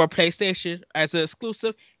only for PlayStation as an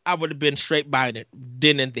exclusive, I would have been straight buying it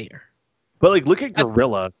then and there. But like, look at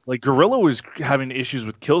Guerrilla. Like, Guerrilla was having issues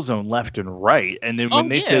with Killzone left and right, and then when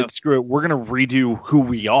they said, "Screw it, we're gonna redo who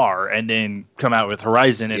we are," and then come out with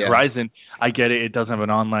Horizon. And Horizon, I get it; it doesn't have an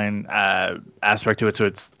online aspect to it, so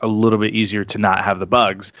it's a little bit easier to not have the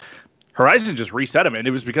bugs. Horizon just reset them, and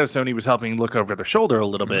it was because Sony was helping look over their shoulder a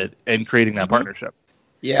little bit and creating that partnership.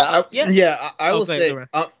 I will say.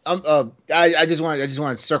 I just want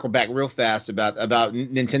to circle back real fast about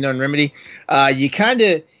Nintendo and Remedy. You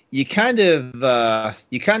kind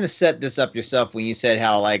of set this up yourself when you said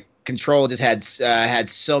how like Control just had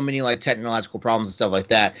so many like technological problems and stuff like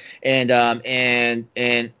that. And I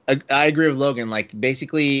agree with Logan. Like,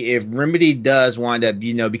 basically, if Remedy does wind up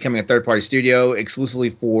becoming a third party studio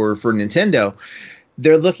exclusively for Nintendo,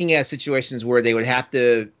 they're looking at situations where they would have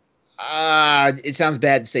to. It sounds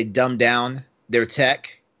bad to say dumb down their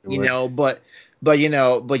tech, but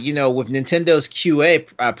with Nintendo's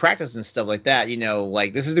QA practice and stuff like that,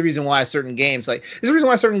 like this is the reason why certain games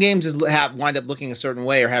just wind up looking a certain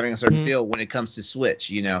way or having a certain feel when it comes to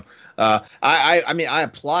Switch. I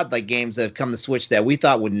applaud like games that have come to Switch that we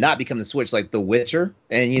thought would not become the Switch, like The Witcher,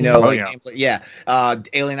 and games like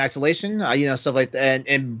Alien Isolation, stuff like that,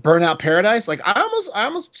 and Burnout Paradise. Like I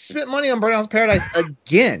almost spent money on Burnout Paradise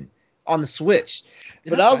again on the Switch,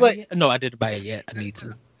 but I was like, no, I didn't buy it yet. I need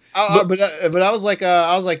to. But I was like,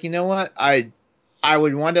 you know what? I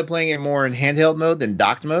would wind up playing it more in handheld mode than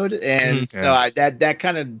docked mode, and so that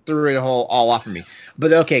kind of threw it all off of me.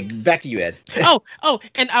 But okay, back to you, Ed. And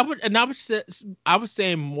I was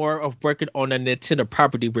saying more of working on a Nintendo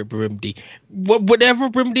property with Remedy. Whatever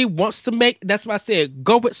Remedy wants to make, that's why I said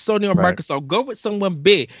go with Sony or Microsoft, go with someone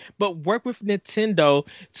big, but work with Nintendo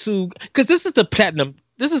because this is the platinum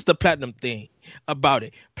thing about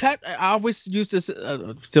it. I always use this.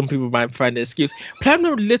 Some people might find the excuse.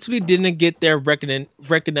 Platinum literally didn't get their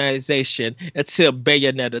recognition until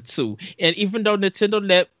Bayonetta 2. And even though Nintendo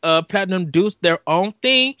let Platinum do their own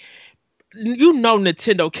thing,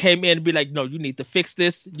 Nintendo came in and be like, no, you need to fix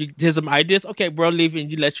this. Here's some ideas. Okay, we'll leave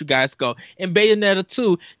and you let you guys go. And Bayonetta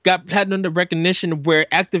 2 got platinum recognition where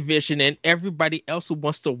Activision and everybody else who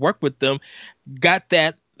wants to work with them got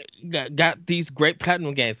these great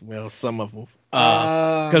platinum games. Well, some of them,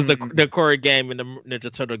 because the core game and the Ninja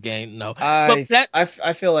Turtle game, no.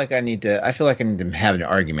 I feel like I need to have an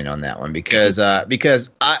argument on that one because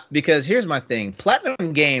here's my thing.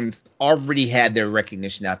 Platinum games already had their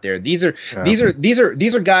recognition out there. These are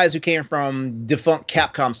guys who came from defunct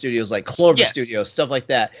Capcom studios like Clover Studios, stuff like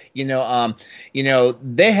that.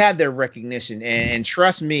 They had their recognition, and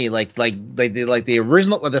trust me, like the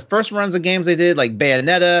original, the first runs of games they did, like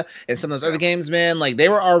Bayonetta and some of those other games, man, like they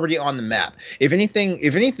were already on the map. If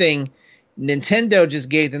anything, Nintendo just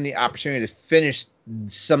gave them the opportunity to finish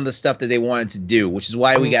some of the stuff that they wanted to do, which is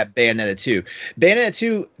why we got Bayonetta 2.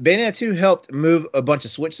 Bayonetta 2 helped move a bunch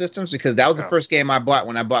of Switch systems because that was the first game I bought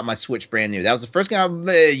when I bought my Switch brand new. That was the first game, and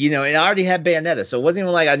I already had Bayonetta, so it wasn't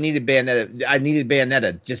even like I needed Bayonetta. I needed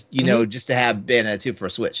Bayonetta just to have Bayonetta 2 for a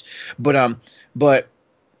Switch. But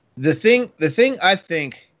the thing I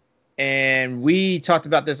think. And we talked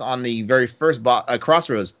about this on the very first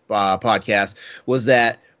Crossroads podcast. Was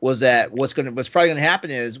that what's probably gonna happen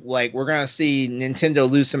is like we're gonna see Nintendo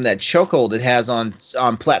lose some of that chokehold it has on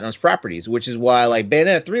Platinum's properties, which is why like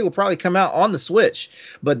Bayonetta 3 will probably come out on the Switch,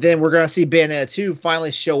 but then we're gonna see Bayonetta 2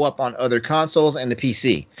 finally show up on other consoles and the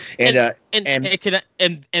PC. And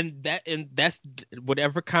that's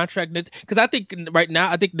whatever contract, because I think right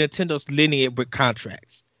now Nintendo's lenient with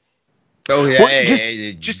contracts. Oh yeah,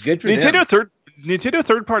 well, just good for Nintendo them. Nintendo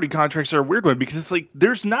third-party contracts are a weird one because it's like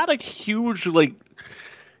there's not a huge like.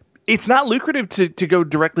 It's not lucrative to go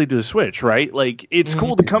directly to the Switch, right? Like it's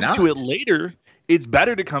cool to come to it later. It's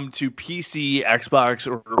better to come to PC, Xbox,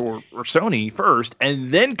 or Sony first,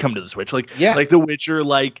 and then come to the Switch. Like The Witcher,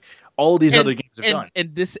 like all these other games have done.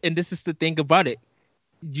 And this is the thing about it.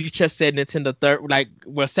 You just said Nintendo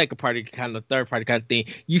second party kind of third party kind of thing.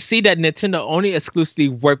 You see that Nintendo only exclusively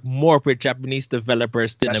work more with Japanese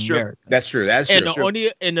developers than America. That's true.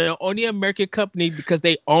 The only American company, because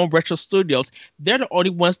they own Retro Studios, they're the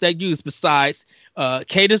only ones that use, besides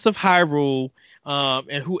Cadence of Hyrule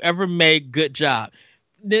and whoever made Good Job.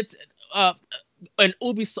 And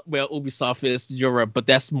Ubisoft is Europe, but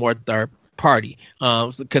that's more third party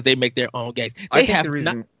because they make their own games. I think the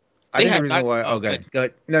reason why. Oh, go ahead.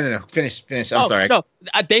 No. Finish. I'm sorry. No,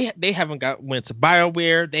 they haven't went to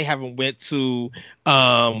BioWare. They haven't went to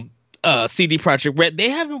CD Projekt Red. They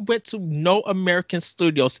haven't went to no American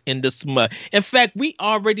studios in this month. In fact, we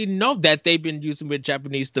already know that they've been using with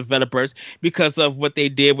Japanese developers because of what they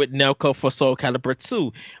did with Namco for Soul Calibur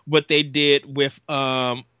 2, what they did with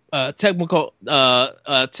Tecmo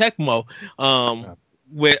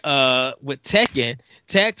with Tekken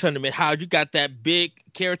Tag Tournament, how you got that big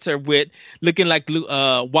character with looking like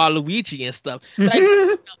Waluigi and stuff.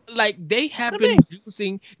 Like they have been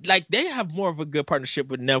using, like they have more of a good partnership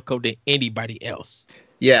with Namco than anybody else.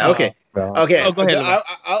 Yeah. Okay. Okay. Oh, go ahead.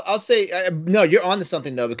 I'll say no. You're onto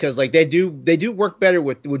something though, because like they do work better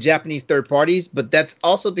with Japanese third parties, but that's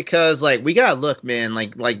also because like we gotta look, man.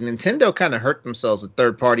 Like Nintendo kind of hurt themselves with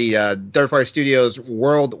third party studios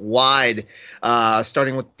worldwide,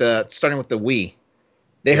 starting with the Wii.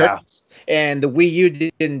 They hurt, and the Wii U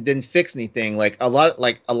didn't fix anything. Like a lot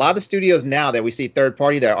of studios now that we see third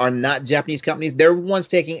party that are not Japanese companies, they're ones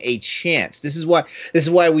taking a chance. This is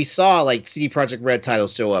why we saw like CD Projekt Red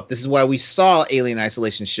titles show up. This is why we saw Alien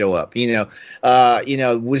Isolation show up. This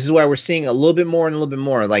is why we're seeing a little bit more and a little bit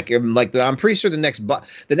more. I'm pretty sure the next.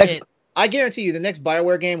 I guarantee you, the next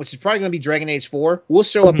BioWare game, which is probably going to be Dragon Age 4, will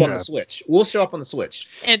show up on the Switch.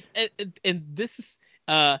 And this is.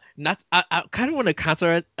 I kind of want to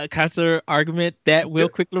counter argument that real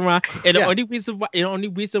quick, Laurent. And the only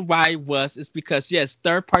reason why is because yes,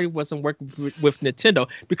 third party wasn't working with Nintendo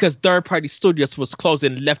because third party studios was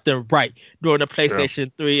closing left and right during the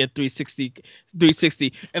PlayStation 3 and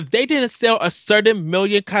 360. If they didn't sell a certain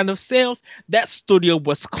million kind of sales, that studio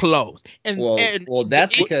was closed.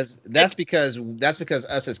 That's because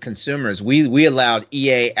us as consumers, we allowed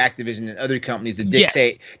EA, Activision, and other companies to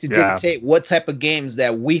dictate what type of games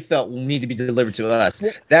that we felt need to be delivered to us.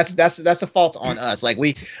 That's a fault on us.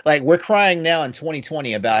 We're crying now in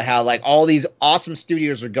 2020 about how like all these awesome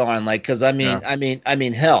studios are gone. Like, because I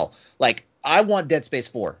mean, hell, like I want Dead Space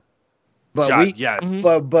 4, but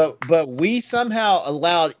but we somehow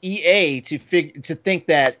allowed EA to think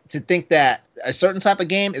that a certain type of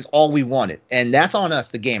game is all we wanted, and that's on us,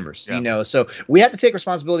 the gamers. So we have to take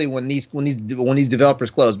responsibility when these developers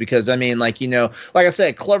close, because I mean, like I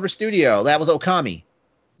said, Clover Studio, that was Okami.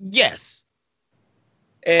 Yes.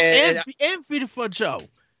 and Vita for Joe.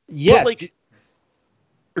 Yes. Like,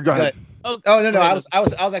 go ahead. Oh no, I was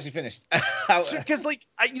actually finished. Because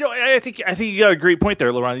I think you got a great point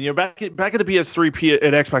there, Laurent. Back at the PS3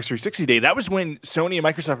 and Xbox 360 day, that was when Sony and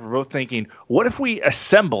Microsoft were both thinking, what if we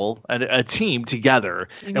assemble a team together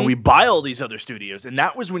and we buy all these other studios? And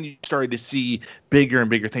that was when you started to see bigger and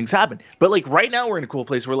bigger things happen. But like right now, we're in a cool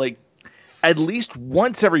place where like at least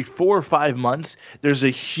once every 4 or 5 months, there's a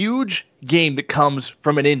huge game that comes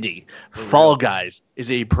from an indie. Fall Guys is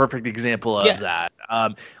a perfect example of that.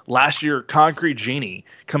 Last year, Concrete Genie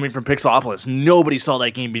coming from Pixelopolis. Nobody saw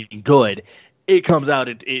that game being good. It comes out,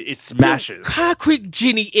 it smashes. Concrete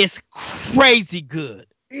Genie is crazy good.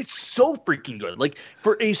 It's so freaking good. Like,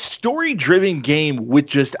 for a story-driven game with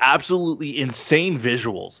just absolutely insane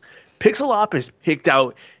visuals, Pixelopolis picked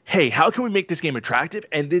out, hey, how can we make this game attractive?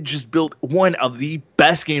 And then just built one of the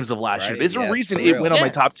best games of last year. There's a reason it went on my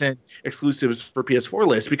top 10 exclusives for PS4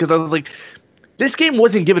 list, because I was like, this game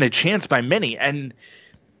wasn't given a chance by many. And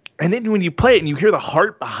then when you play it and you hear the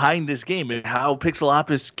heart behind this game and how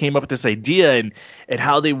Pixelopolis came up with this idea and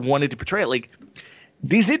how they wanted to portray it, like,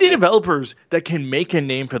 these indie developers that can make a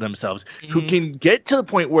name for themselves, who can get to the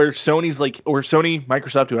point where Sony's like, or Sony,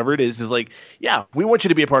 Microsoft, whoever it is like, yeah, we want you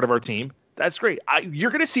to be a part of our team. That's great. You're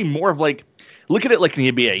going to see more of like, look at it like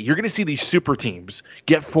the NBA. You're going to see these super teams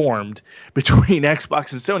get formed between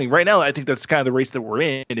Xbox and Sony. Right now, I think that's kind of the race that we're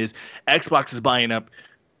in, is Xbox is buying up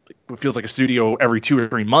what feels like a studio every 2 or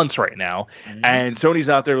 3 months right now. And Sony's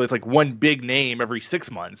out there with like one big name every 6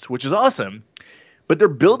 months, which is awesome. But they're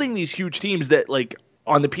building these huge teams that like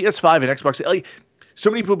on the PS5 and Xbox, like so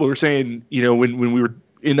many people were saying, when we were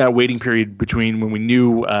in that waiting period between when we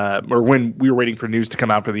knew, or when we were waiting for news to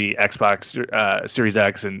come out for the Xbox Series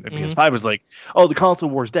X and PS5, was like, oh, the console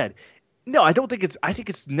war's dead. No, I don't think I think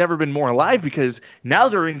it's never been more alive, because now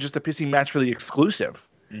they're in just a pissing match for the exclusive.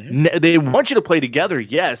 They want you to play together,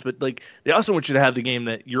 yes, but like they also want you to have the game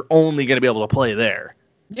that you're only going to be able to play there.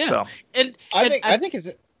 Yeah, so. and I think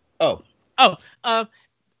it's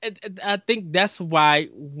I think that's why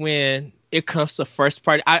when it comes to first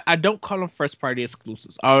party, I don't call them first party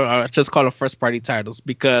exclusives. I just call them first party titles,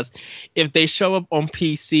 because if they show up on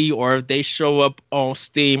PC or if they show up on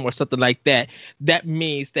Steam or something like that, that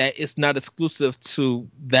means that it's not exclusive to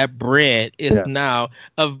that brand. It's now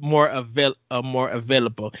more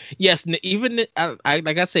available. Yes, even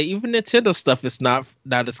like I say, even Nintendo stuff is not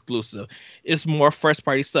exclusive. It's more first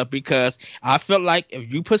party stuff, because I felt like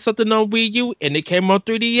if you put something on Wii U and it came on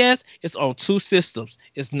 3DS, it's on 2 systems.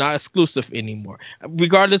 It's not exclusive anymore,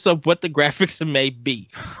 regardless of what the graphics may be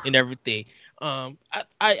and everything. I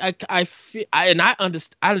feel, I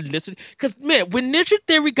understand. I listen, because man, when Ninja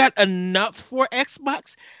Theory got enough for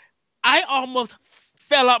Xbox, I almost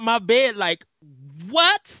fell out my bed. Like,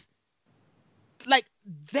 what? Like,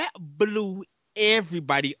 that blew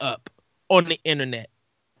everybody up on the internet.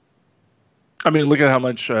 I mean, look at how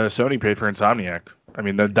much Sony paid for Insomniac. I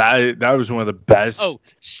mean, that was one of the best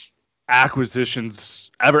acquisitions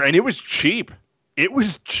ever, and it was cheap. It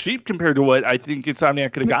was cheap compared to what I think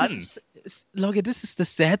Insomniac could have gotten. Logan, this is the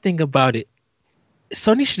sad thing about it.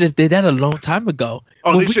 Sony should have did that a long time ago.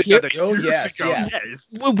 Oh, they should have done that. Oh, yes.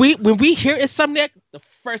 When we hear Insomniac, the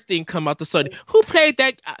first thing come out to Sony. Who played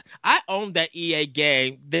that? I own that EA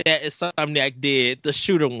game that Insomniac did, the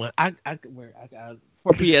shooter one. I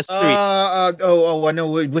for PS3. I know.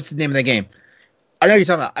 What's the name of that game? I know you're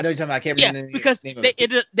talking about. I can't remember the name. Because they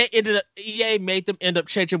ended up EA made them end up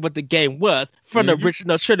changing what the game was from the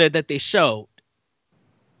original trailer that they showed.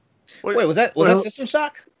 Wait, was that System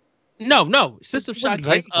Shock? No. System Shock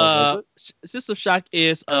is System Shock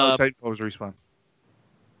is Titanfall was Respawn.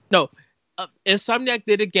 No, Insomniac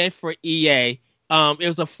did a game for EA. It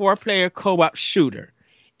was a 4-player co-op shooter.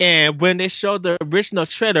 And when they showed the original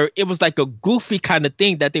trailer, it was like a goofy kind of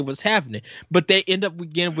thing that they was having. But they end up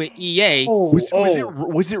again with EA.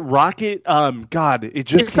 Was it Rocket? God, it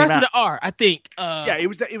just came out. With the R, I think.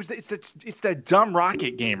 It's that dumb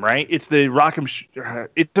Rocket game, right? It's the Rock'em.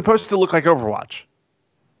 It's supposed to look like Overwatch.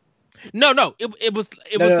 No. It was.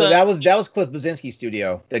 That was Cliff Blazinski's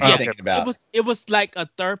studio that you're thinking about. It was like a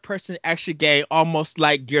third-person action game, almost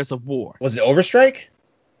like Gears of War. Was it Overstrike?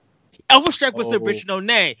 Overstrike was the original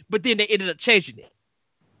name, but then they ended up changing it.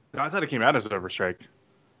 No, I thought it came out as Overstrike.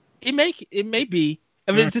 It may be.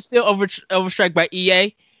 I mean, it's still Overstrike by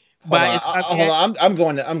EA. Hold on. I'm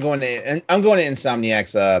going to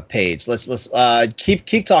Insomniac's page. Let's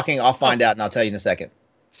keep talking. I'll find out and I'll tell you in a second.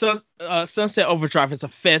 So, Sunset Overdrive is a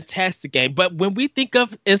fantastic game, but when we think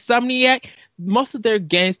of Insomniac, most of their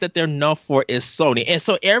games that they're known for is Sony, and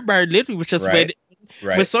so everybody literally was just waiting.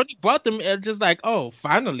 Right. When Sony bought them, it was just like, oh,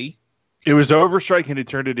 finally. It was Overstrike, and it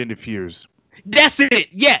turned it into Fuse. That's it.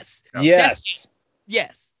 Yes. Yes.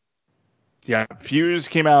 Yes. Yeah, Fuse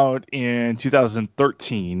came out in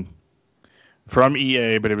 2013 from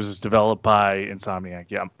EA, but it was developed by Insomniac.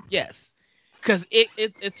 Yeah. Yes. Because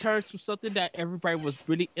it turned to something that everybody was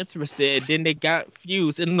really interested in. Then they got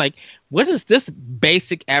Fuse, and I'm like, what is this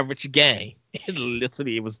basic average game?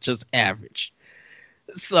 It was just average.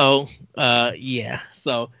 So, yeah.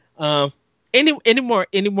 So, any more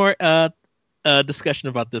discussion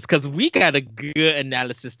about this? Because we got a good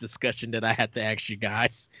analysis discussion that I had to ask you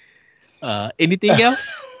guys. Anything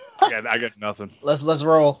else? Yeah, I got nothing. Let's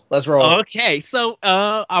roll. Let's roll. Okay, so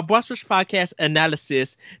our Boss Rush podcast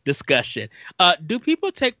analysis discussion. Do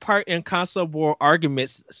people take part in console war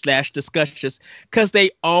arguments / discussions because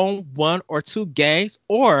they own one or two games,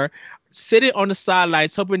 or sitting on the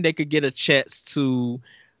sidelines hoping they could get a chance to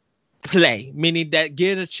play, meaning that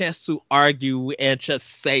get a chance to argue and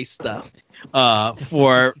just say stuff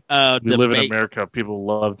for we live in America. People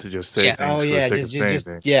love to just say things. Oh yeah, just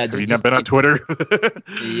have you not been on Twitter?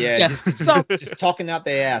 Yeah. Just talking out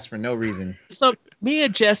their ass for no reason. So me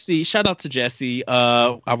and Jesse, shout out to Jesse,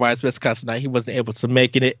 our Wise Best Cousin tonight. He wasn't able to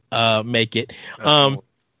make it.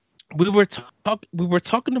 We were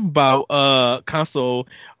talking about console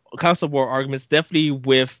war arguments, definitely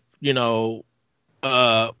with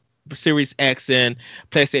Series X and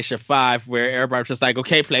PlayStation 5, where everybody was just like,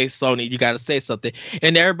 okay, play Sony, you got to say something.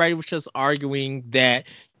 And everybody was just arguing that,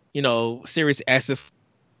 Series X is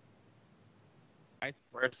vice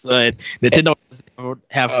versa, and Nintendo doesn't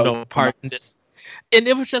have no part in this. And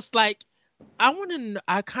it was just like, I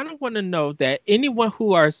kind of want to know that anyone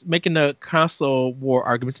who are making the console war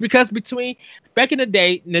arguments, because between back in the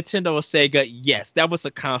day, Nintendo and Sega, yes, that was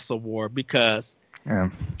a console war because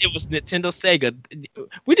it was Nintendo, Sega.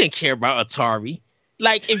 We didn't care about Atari.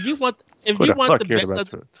 Like, if you want the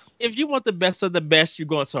best of the best, you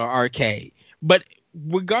go into an arcade. But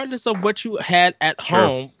regardless of what you had at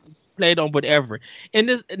home, played on whatever.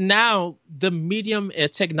 And now the medium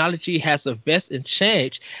and technology has advanced and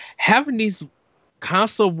changed. Having these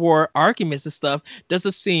console war arguments and stuff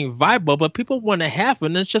doesn't seem viable, but people want to have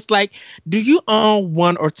them. And it's just like, do you own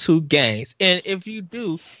one or two games? And if you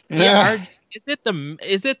do, is it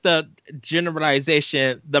the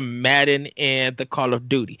generalization, the Madden and the Call of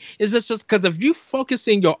Duty? Is it just because if you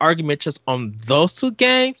focusing your argument just on those two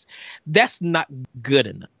games, that's not good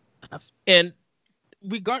enough? And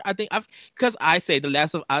I say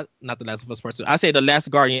not the Last of Us Part 2. I say The Last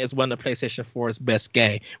Guardian is one of the PlayStation 4's best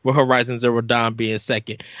game, with Horizon Zero Dawn being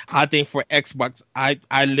second. I think for Xbox, I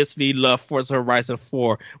literally love Forza Horizon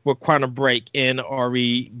 4, with Quantum Break and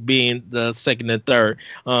RE being the second and third.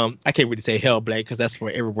 I can't really say Hellblade because that's for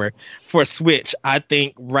everywhere. For Switch, I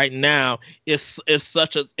think right now it's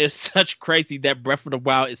such crazy that Breath of the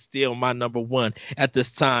Wild is still my number one at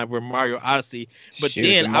this time, with Mario Odyssey. But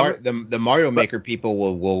the Mario Maker people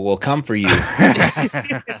will come for you.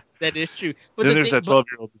 That is true. But then there's that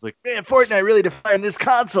 12-year-old who's like, man, Fortnite really defined this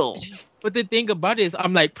console. But the thing about it is,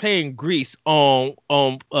 I'm like playing Grease on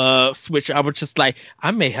Switch. I was just like,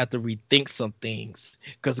 I may have to rethink some things,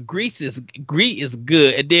 because Grease is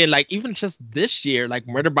good. And then like even just this year, like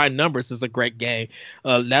Murder by Numbers is a great game.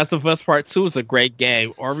 Last of Us Part 2 is a great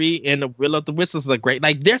game. Ori and the Will of the Wisps is a great.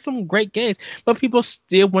 Like there's some great games, but people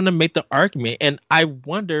still want to make the argument. And I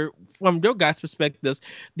wonder, from your guys' perspectives,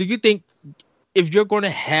 do you think, if you're going to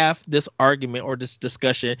have this argument or this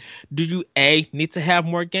discussion, do you need to have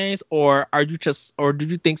more games, or do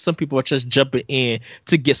you think some people are just jumping in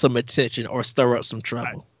to get some attention or stir up some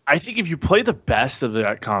trouble? I think if you play the best of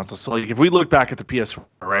that console, so like if we look back at the PS4,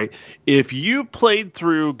 right? If you played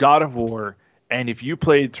through God of War, and if you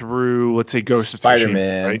played through, let's say, Ghost of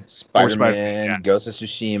Tsushima, right? Spider-Man, Ghost of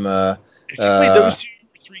Tsushima. If you played those 2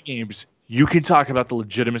 or 3 games, you can talk about the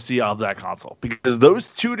legitimacy of that console, because those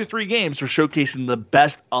 2 to 3 games are showcasing the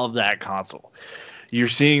best of that console. You're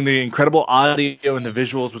seeing the incredible audio and the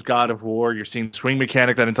visuals with God of War. You're seeing the swing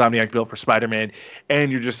mechanic that Insomniac built for Spider-Man, and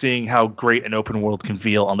you're just seeing how great an open world can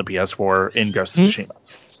feel on the PS4 in Ghost of Tsushima.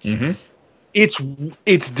 Mm-hmm.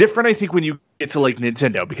 It's different, I think, when you get to like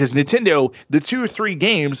Nintendo, because Nintendo, the 2 or 3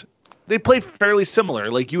 games, they play fairly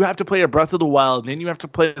similar. Like, you have to play a Breath of the Wild, then you have to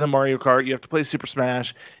play the Mario Kart, you have to play Super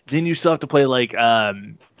Smash, then you still have to play like what's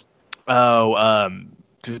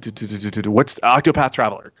Octopath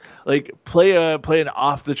Traveler? Like, play an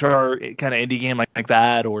off the chart kind of indie game like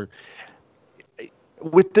that. Or I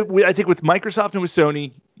think with Microsoft and with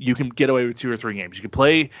Sony, you can get away with 2 or 3 games. You can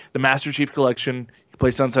play the Master Chief Collection, you can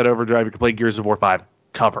play Sunset Overdrive, you can play Gears of War 5,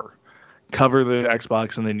 cover the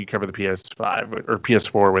Xbox, and then you cover the PS5 or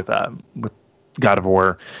PS4 with God of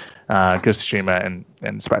War, Ghost of Tsushima,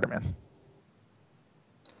 and Spider-Man.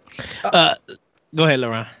 Go ahead,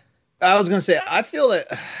 Laurent. I was gonna say, I feel like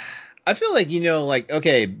back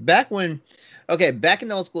in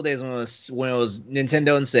the old school days when it was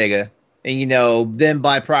Nintendo and Sega, and then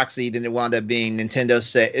by proxy, then it wound up being Nintendo,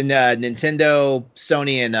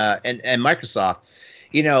 Sony, and Microsoft.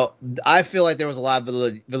 I feel like there was a lot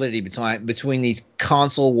of validity between these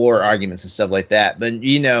console war arguments and stuff like that.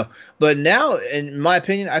 But now, in my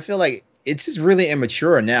opinion, I feel like it's just really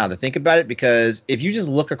immature now to think about it, because if you just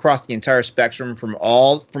look across the entire spectrum from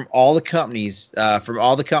all the companies, so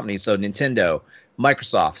Nintendo,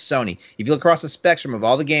 Microsoft, Sony, if you look across the spectrum of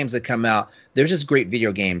all the games that come out, there's just great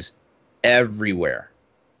video games everywhere.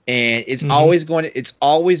 And it's always going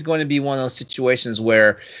to be one of those situations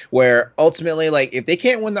where ultimately, like, if they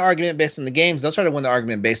can't win the argument based on the games, they'll try to win the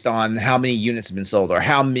argument based on how many units have been sold or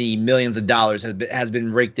how many millions of dollars has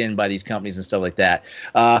been raked in by these companies and stuff like that.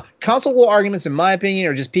 Console war arguments, in my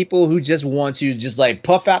opinion, are just people who just want to just like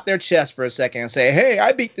puff out their chest for a second and say, "Hey,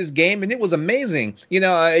 I beat this game and it was amazing,"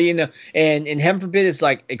 and heaven forbid it's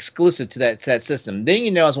like exclusive to that system.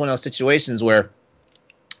 Then it's one of those situations where,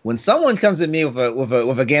 when someone comes at me with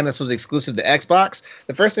a game that's was exclusive to Xbox,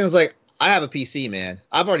 the first thing is like, I have a PC, man.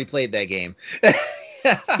 I've already played that game.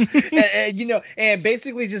 and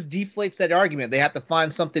basically just deflates that argument. They have to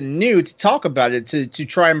find something new to talk about it to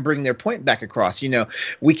try and bring their point back across. We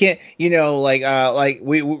can't,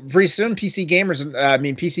 pretty soon PC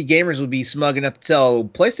gamers would be smug enough to tell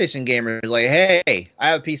PlayStation gamers like, "Hey, I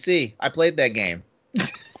have a PC. I played that game."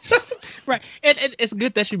 Right. And it's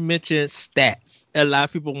good that you mentioned stats. A lot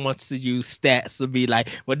of people want to use stats to be like,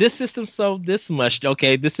 well, this system sold this much.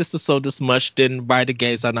 Okay, this system sold this much. Then why the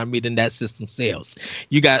games are not meeting that system sales?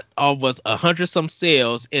 You got almost 100 some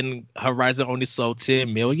sales, and Horizon only sold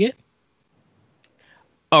 10 million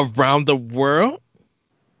around the world.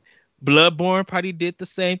 Bloodborne probably did the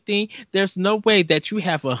same thing. There's no way that you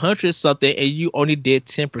have 100 something and you only did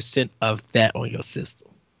 10% of that on your system.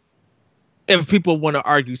 If people want to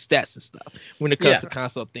argue stats and stuff when it comes to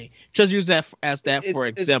console thing, just use that as for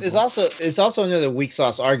example. It's also another weak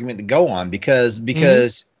sauce argument to go on because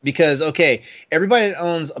okay, everybody that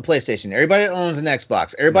owns a PlayStation, everybody that owns an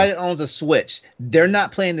Xbox, everybody that owns a Switch, they're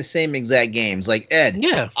not playing the same exact games. Like, Ed,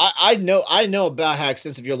 I know about how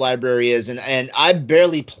extensive your library is, and I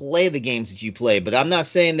barely play the games that you play, but I'm not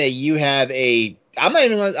saying that you have I'm not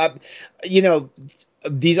even gonna,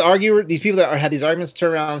 these people that have these arguments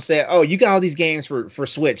turn around and say, "Oh, you got all these games for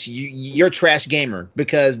Switch. You're a trash gamer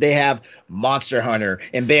because they have Monster Hunter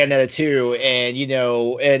and Bayonetta 2 and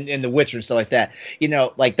and The Witcher and stuff like that."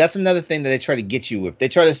 Like, that's another thing that they try to get you with. They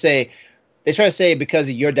try to say because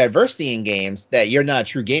of your diversity in games that you're not a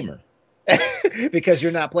true gamer. Because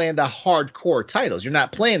you're not playing the hardcore titles. You're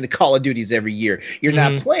not playing the Call of Duties every year. You're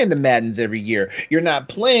not playing the Maddens every year. You're not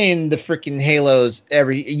playing the freaking Halos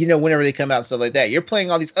whenever they come out, stuff like that. You're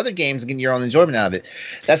playing all these other games and getting your own enjoyment out of it.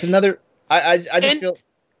 That's another. I always feel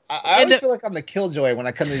like I'm the killjoy when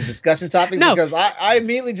I come to these discussion topics because I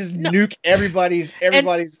immediately just nuke everybody's.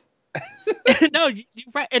 No, you're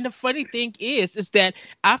right. And the funny thing is that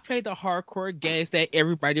I play the hardcore games that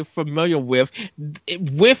everybody's familiar with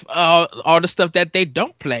all the stuff that they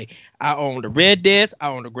don't play. I own the Red Deads, I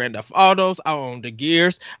own the Grand Theft Autos, I own the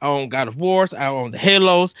Gears, I own God of Wars, I own the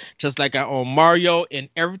Halos, just like I own Mario and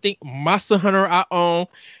everything. Monster Hunter I own.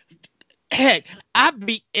 Heck, I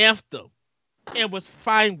beat Anthem and was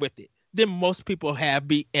fine with it. Then most people have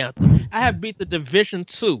beat Anthem. I have beat the Division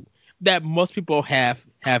 2. That most people have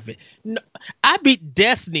it. No, I beat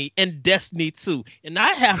Destiny and Destiny 2, and I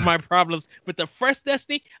have my problems with the first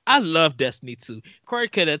Destiny. I love Destiny 2. Corey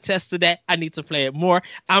could attest to that. I need to play it more.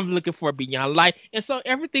 I'm looking for Beyond Light, and so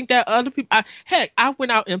everything that other people. I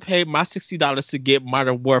went out and paid my $60 to get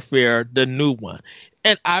Modern Warfare, the new one,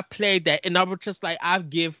 and I played that, and I was just like, I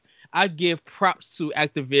give props to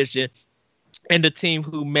Activision and the team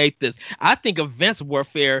who made this. I think Advanced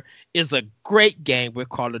Warfare is a great game with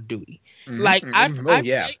Call of Duty. Like, I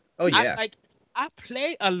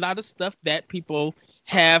play a lot of stuff that people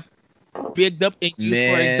have bigged up and used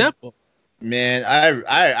for example. Man,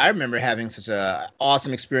 I remember having such a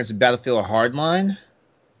awesome experience with Battlefield Hardline.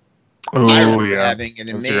 Having an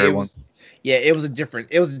amazing. It was a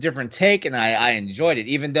different take, and I enjoyed it.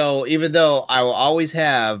 Even though I will always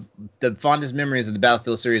have the fondest memories of the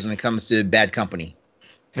Battlefield series when it comes to Bad Company.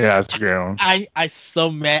 Yeah, that's a great one. I so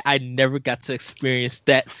mad I never got to experience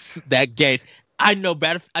that game. I know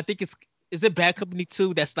I think is it Bad Company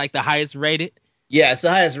 2 that's like the highest rated? Yeah, it's the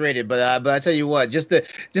highest rated, but I tell you what, just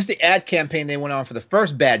the ad campaign they went on for the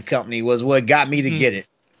first Bad Company was what got me to get it.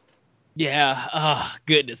 Yeah, oh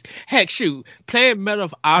goodness. Heck, shoot, playing Medal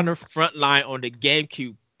of Honor Frontline on the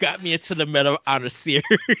GameCube got me into the Medal of Honor series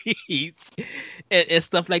and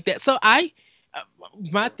stuff like that. So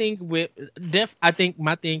my thing with I think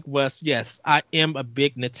my thing was, yes, I am a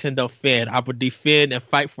big Nintendo fan. I would defend and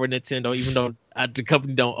fight for Nintendo, even though the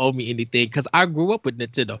company don't owe me anything, because I grew up with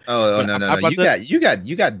Nintendo. Oh no.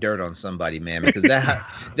 You got dirt on somebody, man, because you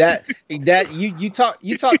talked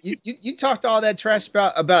all that trash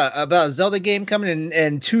about a Zelda game coming in,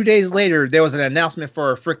 and 2 days later there was an announcement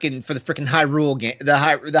for the freaking Hyrule game, the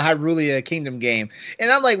Hyrulean Kingdom game, and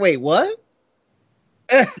I'm like, wait, what?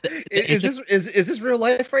 Is this real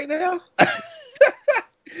life right now?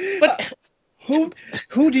 But who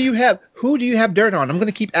do you have dirt on? I'm going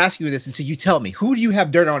to keep asking you this until you tell me. Who do you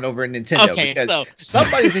have dirt on over at Nintendo? Okay, because so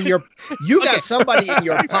somebody's in your got somebody in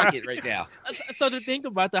your pocket right now. So the thing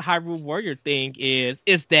about the Hyrule Warrior thing is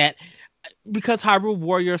that because Hyrule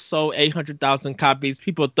Warrior sold 800,000 copies,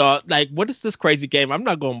 people thought, like, what is this crazy game? I'm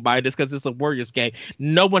not going to buy this because it's a Warriors game.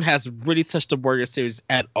 No one has really touched the Warrior series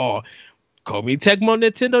at all. Koei Tecmo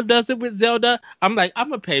Nintendo does it with Zelda. I'm like, I'm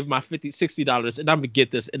gonna pay my $60 and I'm gonna get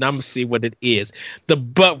this and I'm gonna see what it is. The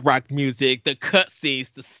butt rock music, the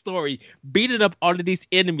cutscenes, the story, beating up all of these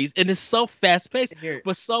enemies, and it's so fast paced,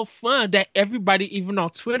 but so fun that everybody, even on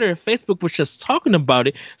Twitter and Facebook, was just talking about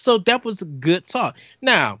it. So that was a good talk.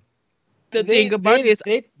 Now, the thing about it is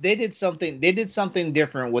they did something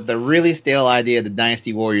different with the really stale idea of the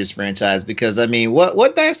Dynasty Warriors franchise, because I mean, what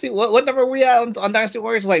number were we at on Dynasty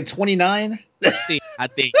Warriors? Like 29? I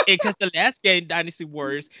think because the last game, Dynasty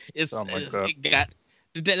Warriors,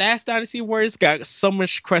 the last Dynasty Warriors got so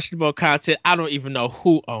much questionable content. I don't even know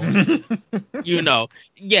who owns it.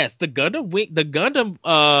 Yes, the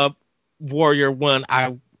Gundam Warrior one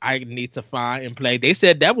I need to find and play. They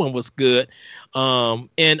said that one was good. And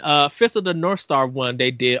Fist of the North Star one they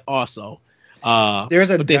did also. There's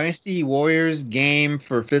a Dynasty Warriors game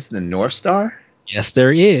for Fist of the North Star? Yes,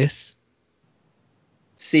 there is.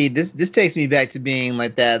 See, this takes me back to being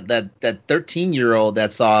like that 13-year-old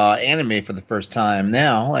that saw anime for the first time.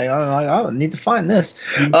 Now, I need to find this.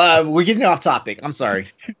 We're getting off topic. I'm sorry.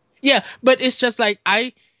 Yeah, but it's just like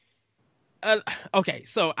okay,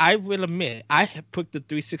 so I will admit I have put the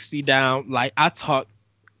 360 down. Like, I talked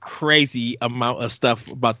crazy amount of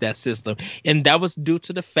stuff about that system, and that was due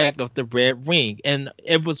to the fact of the red ring, and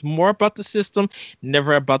it was more about the system,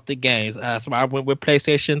 never about the games. That's why I went with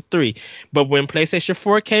PlayStation 3. But when PlayStation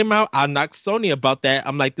 4 came out, I knocked Sony about that.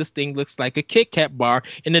 I'm like, this thing looks like a Kit Kat bar,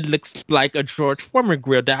 and it looks like a George Foreman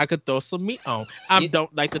grill that I could throw some meat on. I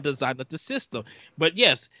don't like the design of the system, but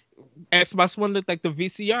yes, Xbox One looked like the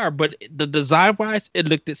VCR, but the design-wise, it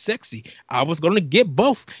looked sexy. I was going to get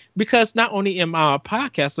both because not only am I a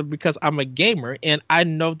podcaster, because I'm a gamer, and I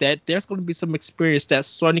know that there's going to be some experience that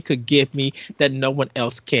Sony could give me that no one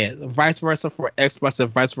else can. Vice versa for Xbox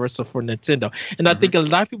and vice versa for Nintendo. And I think a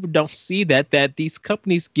lot of people don't see that these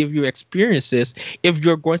companies give you experiences if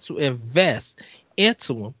you're going to invest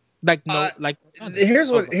into them.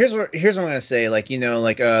 Here's what I'm gonna say.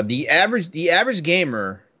 The average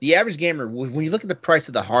gamer, when you look at the price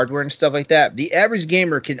of the hardware and stuff like that, the average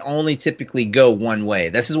gamer can only typically go one way.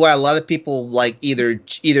 This is why a lot of people like either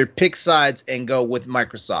pick sides and go with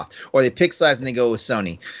Microsoft, or they pick sides and they go with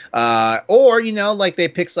Sony, or they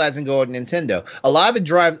pick sides and go with Nintendo. A lot of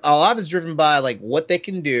it's driven by like what they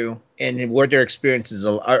can do and where their experiences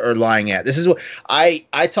are lying at. This is what I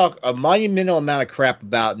talk a monumental amount of crap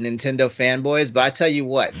about Nintendo fanboys, but I tell you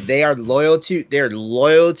what, they're loyal to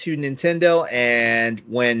Nintendo, and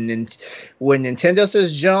when Nintendo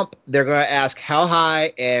says jump, they're going to ask how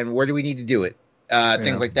high and where do we need to do it.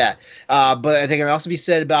 Things like that. But I think it can also be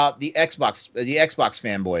said about the Xbox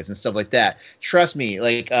fanboys and stuff like that. Trust me,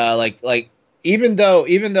 even though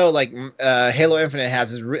Halo Infinite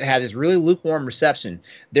had this really lukewarm reception,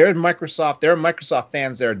 there are Microsoft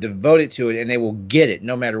fans that are devoted to it, and they will get it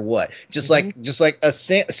no matter what. Just like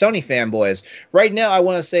Sony fanboys. Right now, I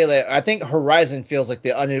want to say that I think Horizon feels like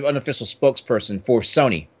the unofficial spokesperson for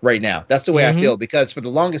Sony right now. That's the way I feel, because for the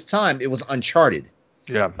longest time it was Uncharted.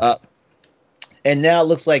 Yeah. And now it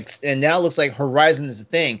looks like Horizon is a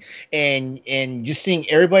thing, and just seeing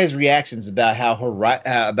everybody's reactions about how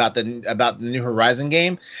about the new Horizon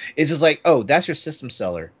game, it's just like, oh, that's your system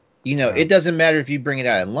seller. It doesn't matter if you bring it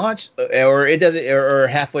out at launch or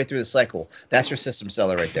halfway through the cycle. That's your system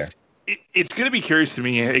seller right there. It's going to be curious to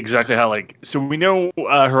me exactly how, so we know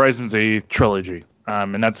Horizon's a trilogy,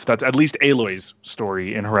 and that's at least Aloy's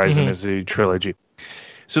story in Horizon is a trilogy.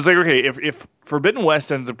 So it's like, okay, if Forbidden West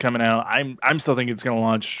ends up coming out, I'm still thinking it's going to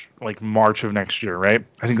launch like March of next year, right?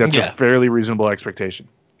 I think that's a fairly reasonable expectation.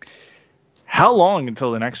 How long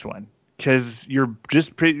until the next one? Because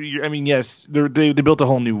yes, they built a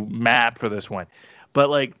whole new map for this one, But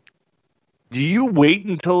like, do you wait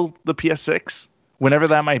until the PS6, whenever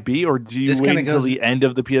that might be, or do you wait until the end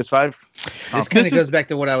of the PS5? This kind of goes back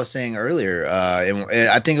to what I was saying earlier. And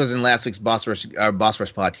I think it was in last week's Boss Rush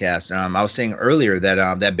podcast. I was saying earlier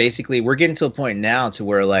that basically we're getting to a point now to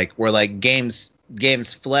where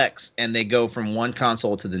games flex and they go from one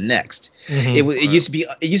console to the next. It used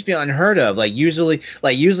to be unheard of. Usually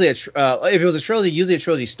if it was a trilogy, usually a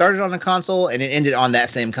trilogy started on a console and it ended on that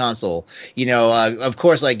same console. Of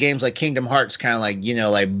course, like games like Kingdom Hearts kind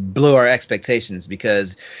of blew our expectations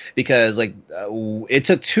because it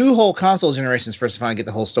took 2 whole console generations for us to finally get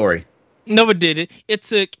the whole story. No, it didn't. It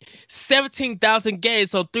took 17,000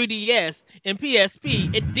 games on 3DS and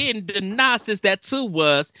PSP. It didn't the nonsense that 2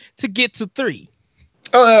 was to get to 3.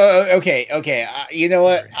 Oh, okay. You know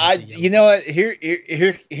what?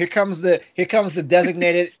 Here comes the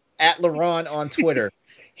designated at LaRon on Twitter.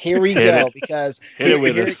 Here we go, because here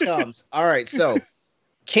it comes. All right, so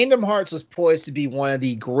Kingdom Hearts was poised to be one of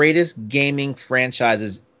the greatest gaming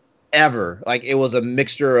franchises ever. Like, it was a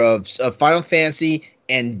mixture of Final Fantasy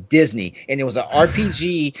and Disney, and it was an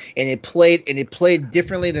RPG, and it played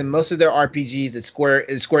differently than most of their RPGs that Square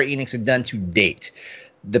Enix had done to date.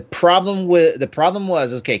 The problem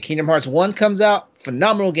was, okay, Kingdom Hearts 1 comes out,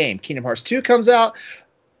 phenomenal game. Kingdom Hearts 2 comes out,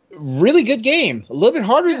 really good game. A little bit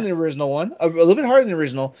harder than the original one. A little bit harder than the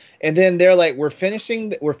original. And then they're like, we're finishing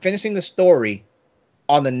the story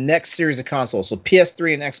on the next series of consoles. So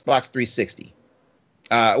PS3 and Xbox 360.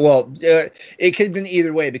 It could have been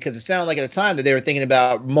either way, because it sounded like at the time that they were thinking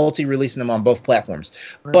about multi-releasing them on both platforms.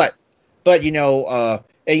 Right. But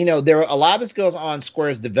there were a lot of this goes on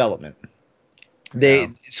Square's development.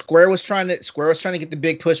 Square was trying to get the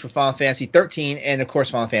big push for Final Fantasy 13 and of course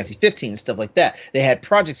Final Fantasy 15 and stuff like that. They had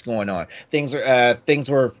projects going on. Things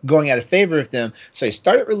were going out of favor of them, so they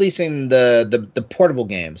started releasing the portable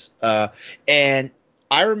games. And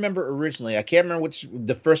I remember originally, I can't remember which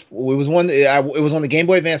the first. It was one the Game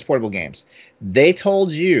Boy Advance portable games. They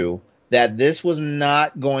told you that this was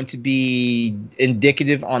not going to be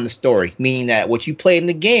indicative on the story, meaning that what you play in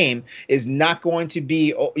the game is not going to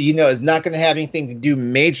be, is not going to have anything to do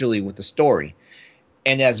majorly with the story.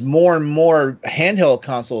 And as more and more handheld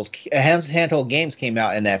games came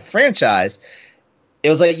out in that franchise, it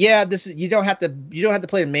was like, yeah, you don't have to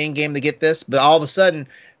play the main game to get this, but all of a sudden,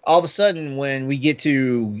 when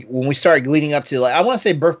we start leading up to, like, I want to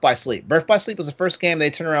say Birth by Sleep. Birth by Sleep was the first game they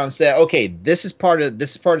turned around and said, okay, this is part of the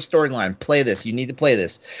storyline. Play this. You need to play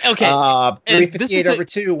this. Okay. 358 over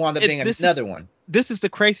 2 wound up being another one. This is the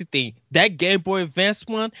crazy thing. That Game Boy Advance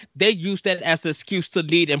one, they used that as an excuse to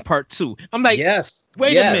lead in part 2. I'm like,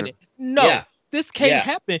 wait a minute. No. Yeah. This can't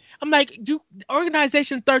happen. I'm like,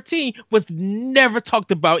 Organization 13 was never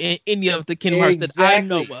talked about in any of the Kingdom Hearts that I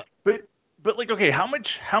know of. But like, okay, how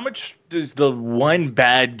much does the one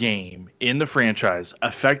bad game in the franchise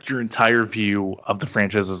affect your entire view of the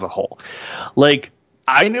franchise as a whole? Like,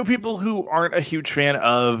 I know people who aren't a huge fan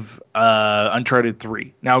of Uncharted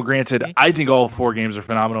 3. Now, granted, I think all 4 games are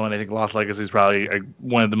phenomenal, and I think Lost Legacy is probably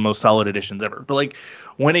one of the most solid additions ever. But like,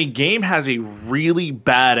 when a game has a really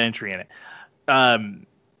bad entry in it,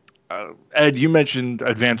 Ed, you mentioned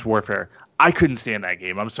Advanced Warfare. I couldn't stand that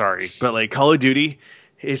game. I'm sorry, but like Call of Duty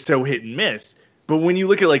is so hit and miss. But when you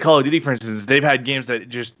look at like Call of Duty, for instance, they've had games that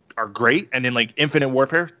just are great, and then like Infinite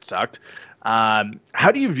Warfare sucked.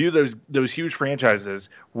 How do you view those huge franchises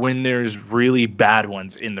when there's really bad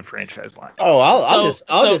ones in the franchise line? Oh,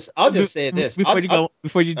 I'll just say this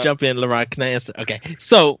before you jump in, LaRon. Can I answer? Okay,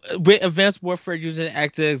 so with Advanced Warfare, using an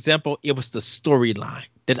active example, it was the storyline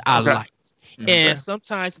that I liked, and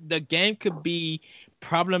sometimes the game could be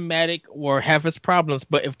problematic or have its problems,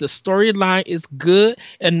 but if the storyline is good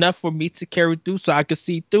enough for me to carry through, so I could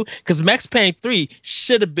see through, because Max Payne 3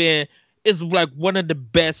 is like one of the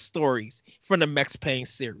best stories from the Max Payne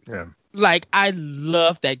series. Yeah. Like, I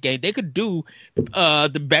love that game. They could do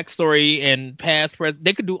the backstory and past, present.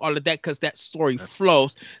 They could do all of that because that story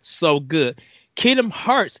flows so good. Kingdom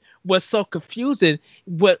Hearts was so confusing.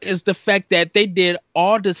 What is the fact that they did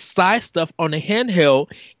all the side stuff on the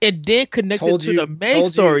handheld and then connected to the main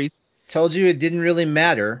stories? Told you it didn't really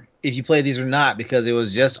matter if you play these or not, because it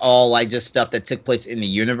was just all like just stuff that took place in the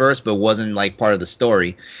universe but wasn't like part of the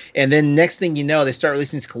story. And then next thing you know, they start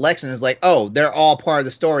releasing these collections. It's like, oh, they're all part of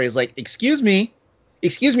the story. It's like, excuse me,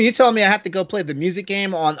 you're telling me I have to go play the music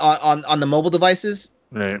game on the mobile devices?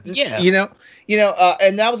 Right. Yeah.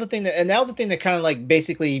 And that was the thing that kind of like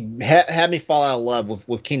basically had me fall out of love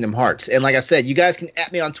with Kingdom Hearts. And like I said, you guys can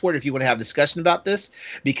at me on Twitter if you want to have a discussion about this,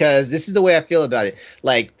 because this is the way I feel about it.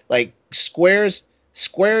 Like Square's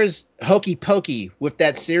Square's hokey pokey with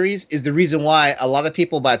that series is the reason why a lot of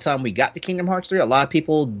people, by the time we got to Kingdom Hearts 3, a lot of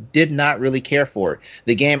people did not really care for it.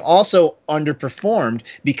 The game also underperformed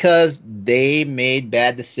because they made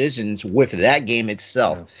bad decisions with that game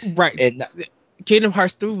itself. Right. And Kingdom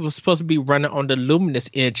Hearts 3 was supposed to be running on the Luminous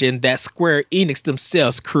engine that Square Enix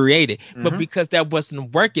themselves created. But because that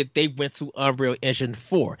wasn't working, they went to Unreal Engine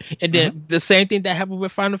 4. And then the same thing that happened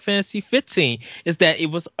with Final Fantasy 15 is that it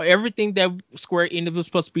was everything that Square Enix was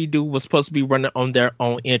supposed to be was supposed to be running on their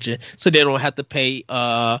own engine. So they don't have to pay you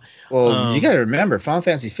got to remember, Final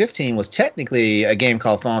Fantasy 15 was technically a game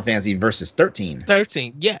called Final Fantasy Versus 13.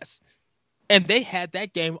 13, yes. And they had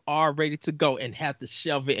that game all ready to go and had to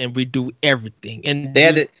shelve it and redo everything. And they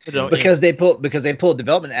had it because they pulled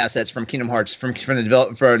development assets from Kingdom Hearts from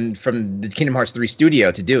the Kingdom Hearts 3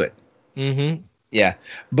 studio to do it. Mm-hmm. Yeah,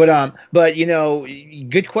 but you know,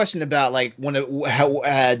 good question about like how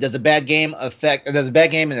does a bad game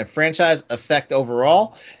in a franchise affect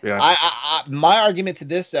overall? Yeah. My argument to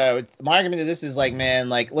this is like, man,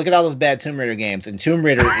 like look at all those bad Tomb Raider games, and Tomb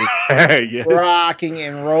Raider is rocking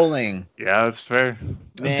and rolling. Yeah, that's fair.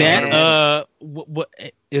 Man. That what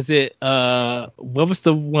is it? What was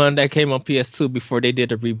the one that came on PS2 before they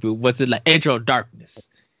did a reboot? Was it like Angel of Darkness?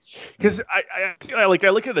 Because I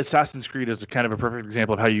look at Assassin's Creed as a kind of a perfect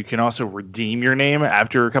example of how you can also redeem your name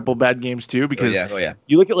after a couple bad games too. Because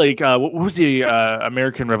you look at like what was the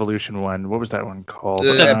American Revolution one? What was that one called?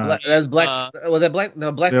 Was that Black?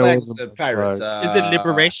 No, Black Flag was the Pirates. Is it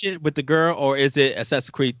Liberation with the girl, or is it Assassin's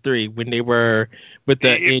Creed 3 when they were with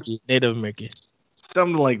the Native American?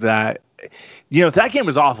 Something like that. You know, that game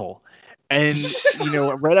was awful, and you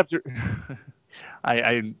know, right after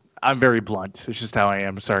I'm very blunt. It's just how I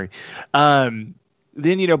am. Sorry. Then,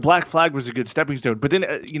 you know, Black Flag was a good stepping stone. But then,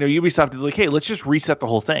 you know, Ubisoft is like, hey, let's just reset the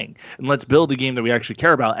whole thing. And let's build a game that we actually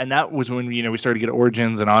care about. And that was when, you know, we started to get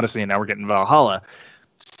Origins and Odyssey, and now we're getting Valhalla.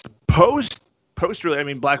 Post really, I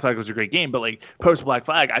mean, Black Flag was a great game, but like post Black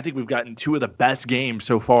Flag, I think we've gotten two of the best games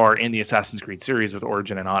so far in the Assassin's Creed series with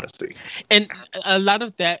Origin and Odyssey. And a lot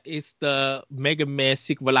of that is the Mega Man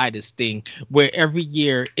sequelitis thing, where every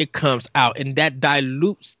year it comes out, and that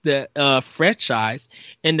dilutes the franchise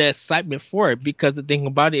and the excitement for it. Because the thing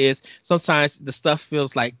about it is sometimes the stuff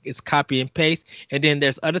feels like it's copy and paste, and then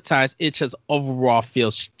there's other times it just overall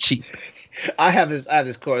feels cheap. I have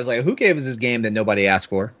this chorus like, who gave us this game that nobody asked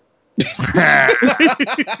for?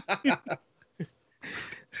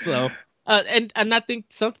 So and I think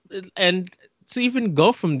to even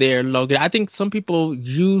go from there, Logan, I think some people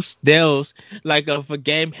use those, like if a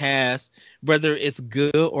game has, whether it's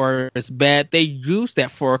good or it's bad, they use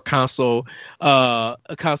that for a console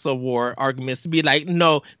war arguments to be like,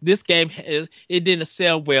 no, this game it didn't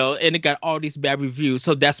sell well and it got all these bad reviews,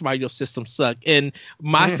 so that's why your system sucked. And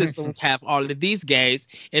my system have all of these games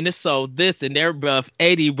and it sold this, and they're above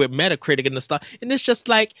 80 with Metacritic and the stuff, and it's just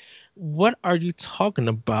like, what are you talking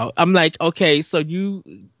about? I'm like, okay, so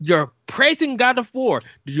you're praising God of War.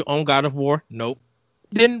 Do you own God of War? Nope.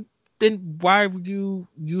 Then why are you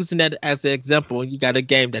using that as an example? You got a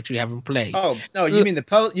game that you haven't played. Oh no, you mean the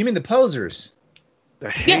posers, the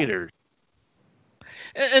haters.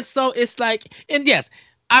 Yes. And so it's like, and yes,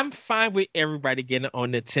 I'm fine with everybody getting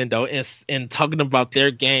on Nintendo and talking about their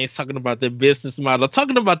games, talking about their business model,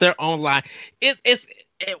 talking about their online.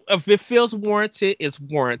 If it feels warranted, it's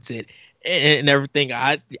warranted, and everything.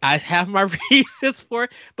 I have my reasons for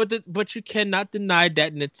it, but you cannot deny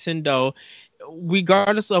that Nintendo,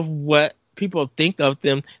 regardless of what people think of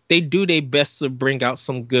them, they do their best to bring out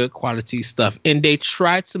some good quality stuff, and they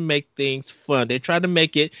try to make things fun. They try to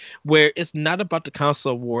make it where it's not about the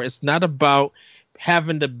console war. It's not about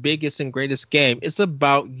having the biggest and greatest game. It's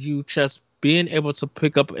about you just being able to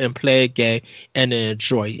pick up and play a game and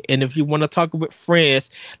enjoy it. And if you want to talk with friends,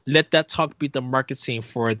 let that talk be the marketing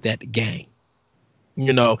for that game.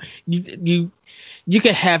 You know, you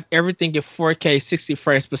can have everything in 4K 60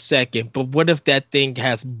 frames per second, but what if that thing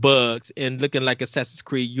has bugs and looking like Assassin's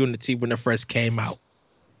Creed Unity when it first came out?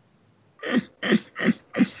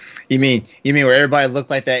 You mean where everybody looked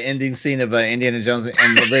like that ending scene of Indiana Jones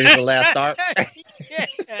and the Raiders of the Last Ark? Yeah.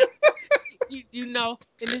 You know,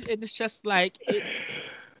 and it's just like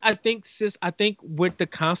I think with the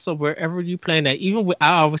console, wherever you playing that, even with,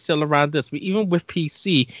 I always tell around this, but even with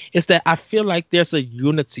PC, is that I feel like there's a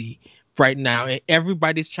unity right now, and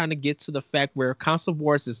everybody's trying to get to the fact where console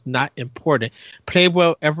wars is not important. Play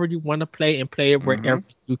wherever you want to play and play it wherever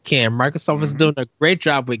you can. Microsoft is doing a great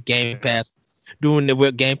job with Game Pass, doing it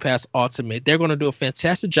with Game Pass Ultimate. They're going to do a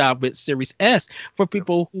fantastic job with Series S for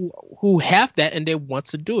people who have that and they want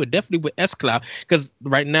to do it. Definitely with xCloud, because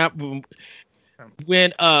right now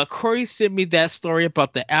when Corey sent me that story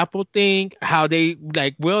about the Apple thing, how they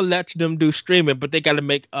like will let them do streaming, but they got to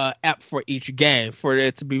make an app for each game for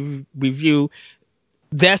it to be reviewed.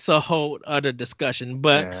 That's a whole other discussion.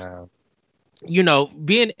 But you know,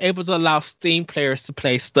 being able to allow Steam players to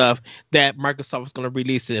play stuff that Microsoft is going to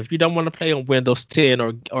release. If you don't want to play on Windows 10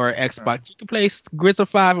 or Xbox, you can play Gears of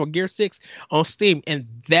 5 or Gear 6 on Steam, and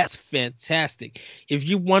that's fantastic. If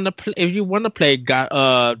you want to play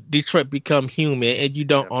Detroit Become Human and you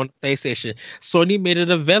don't own PlayStation, Sony made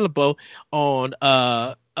it available on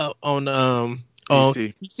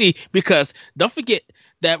PC, because don't forget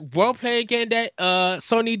that role-playing game that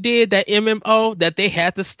Sony did, that MMO that they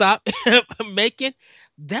had to stop making,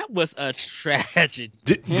 that was a tragedy.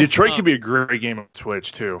 Detroit could be a great game on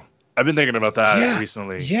Twitch too. I've been thinking about that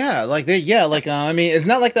recently. Yeah, I mean, it's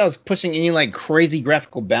not like that was pushing any like crazy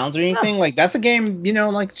graphical bounds or anything. Like that's a game, you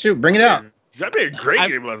know, like shoot, bring it out. That'd be a great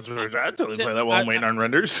game on Switch. I'd totally play that while I'm waiting on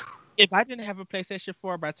renders. If I didn't have a PlayStation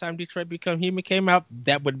 4 by the time Detroit Become Human came out,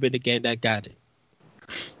 that would have been the game that got it.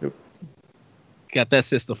 Yep. Got that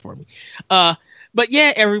system for me. But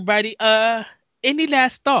yeah, everybody, any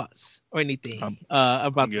last thoughts or anything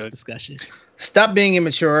about this discussion? Stop being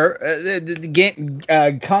immature. The game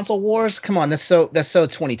console wars, come on, that's so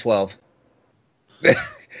 2012.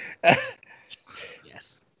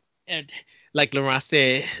 Yes. And like Laurent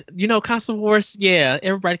said, you know, console wars, yeah,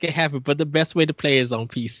 everybody can have it, but the best way to play is on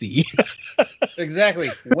PC. Exactly.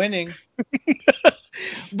 Winning.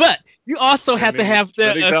 But you also have to have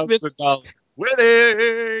the expensive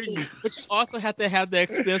winning. But you also have to have the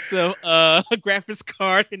expensive graphics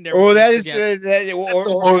card in there. Oh, that is I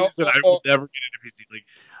will never get into PC. Like,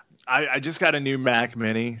 I just got a new Mac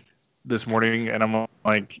Mini this morning, and I'm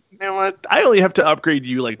like, you know what? I only have to upgrade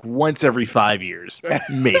you like once every 5 years,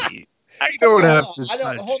 maybe. I don't have to.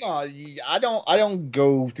 Hold on. I don't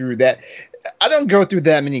go through that. I don't go through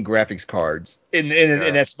that many graphics cards in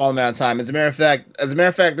that small amount of time. As a matter of fact,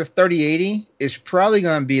 this 3080 is probably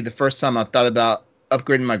going to be the first time I've thought about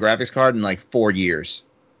upgrading my graphics card in like 4 years.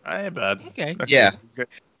 I ain't bad. Okay. Yeah.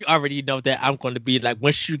 You already know that I'm going to be like,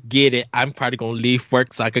 once you get it, I'm probably going to leave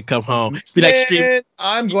work so I could come home. Be like, stream.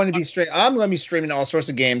 I'm going to be streaming all sorts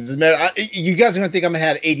of games. As a matter, you guys are going to think I'm going to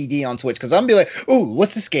have ADD on Twitch because I'm going to be like, ooh,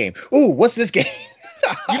 what's this game? Ooh, what's this game?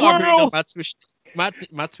 You already know my Twitch. My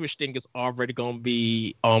Twitch thing is already going to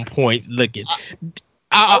be on point looking.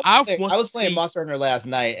 I was playing Monster Hunter last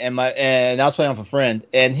night, and I was playing with a friend,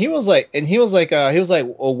 and he was like,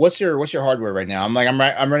 well, what's your hardware right now? I'm like, I'm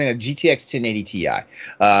running a GTX 1080 Ti.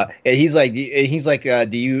 And he's like,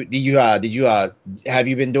 did you have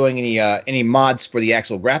you been doing any mods for the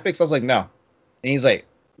actual graphics? I was like, no. And he's like,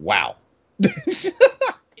 wow. Yes,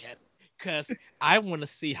 because I want to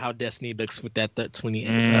see how Destiny looks with that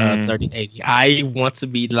 3080. I want to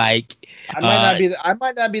be like. I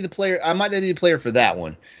might not be the player. I might not be the player for that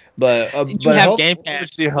one. But you have Game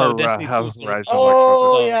Pass. See how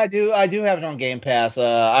yeah, I do have it on Game Pass.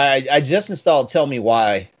 I just installed Tell Me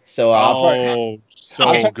Why. So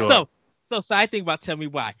good. So side thing about Tell Me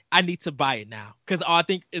Why. I need to buy it now because I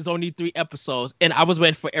think it's only 3 episodes, and I was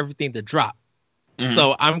waiting for everything to drop. Mm-hmm.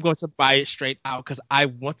 So I'm going to buy it straight out because I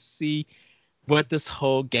want to see what this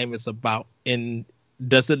whole game is about and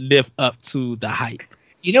does it live up to the hype.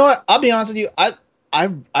 You know what? I'll be honest with you.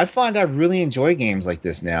 I find I really enjoy games like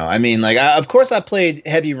this now. I mean, like, of course I played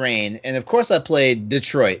Heavy Rain, and of course I played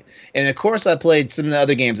Detroit, and of course I played some of the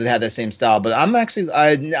other games that had that same style. But I'm actually,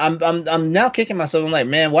 I'm now kicking myself. I'm like,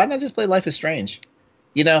 man, why didn't I just play Life is Strange?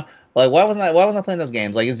 You know, like why wasn't I playing those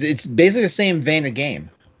games? Like it's basically the same vein of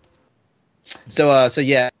game. So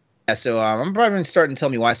yeah. So I'm probably going to start and Tell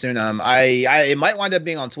Me Why soon. It might wind up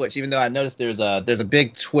being on Twitch, even though I noticed there's a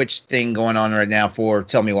big Twitch thing going on right now for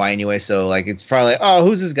Tell Me Why anyway. So like it's probably like, oh,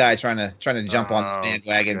 who's this guy trying to jump on this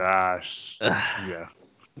bandwagon? Gosh, yeah.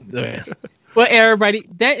 Well, everybody,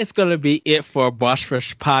 that is going to be it for Boss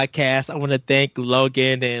Rush Podcast. I want to thank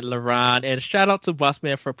Logan and Laurent, and shout out to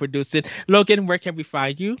Bossman for producing. Logan, where can we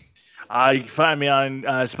find you? You can find me on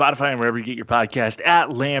Spotify and wherever you get your podcast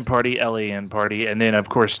at LAN Party, LAN Party, and then, of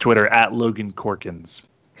course, Twitter at Logan Corkins.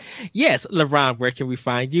 Yes, Laurent, where can we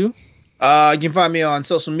find you? You can find me on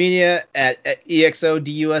social media at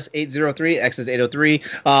EXODUS803, X is 803.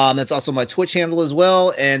 That's also my Twitch handle as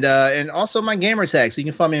well, and also my gamer tag. So you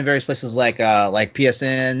can find me in various places like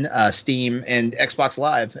PSN, Steam, and Xbox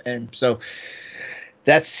Live. And so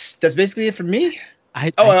that's basically it for me.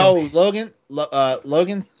 Logan,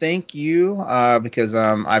 thank you because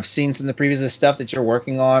I've seen some of the previous stuff that you're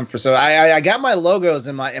working on so I got my logos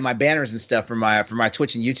and my banners and stuff for my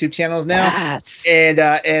Twitch and YouTube channels now. Yes.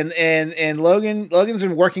 And Logan's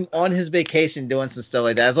been working on his vacation doing some stuff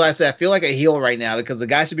like that. That's why I said I feel like a heel right now because the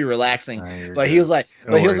guy should be relaxing, but he was like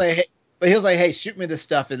hey, shoot me this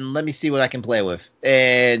stuff and let me see what I can play with.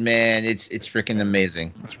 And man, it's freaking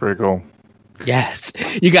amazing. That's pretty cool. Yes.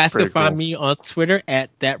 You guys can find me on Twitter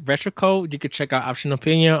at ThatRetroCode. You can check out Optional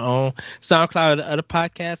Opinion on SoundCloud and other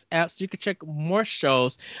podcast apps. You can check more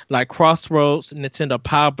shows like Crossroads, Nintendo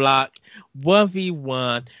Power Block,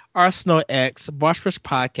 1v1, Arsenal X, Bossfish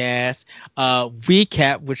Podcast,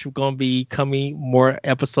 Recap, which we're going to be coming, more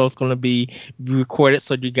episodes going to be recorded,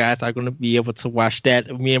 so you guys are going to be able to watch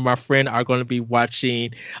that. Me and my friend are going to be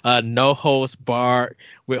watching No Holds Barred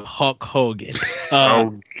with Hulk Hogan.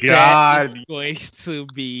 Oh, God. That is going to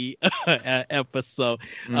be an episode.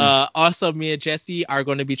 Also, me and Jesse are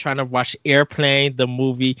going to be trying to watch Airplane, the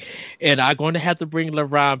movie, and I'm going to have to bring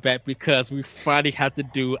LaRon back because we finally have to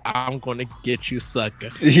do I'm Going to Get You, Sucker.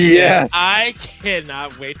 Yes. I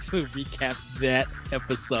cannot wait to recap that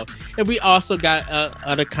episode. And we also got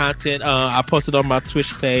other content I posted on my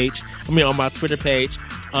Twitch page. On my Twitter page.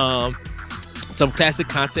 Some classic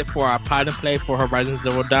content for our Pod and Play for Horizon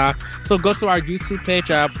Zero Dawn. So go to our YouTube page,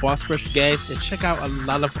 our Boss Rush Games, and check out a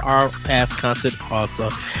lot of our past content also.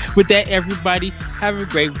 With that, everybody, have a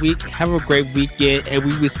great week. Have a great weekend. And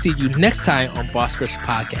we will see you next time on Boss Rush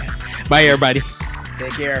Podcast. Bye, everybody.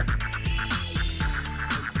 Take care.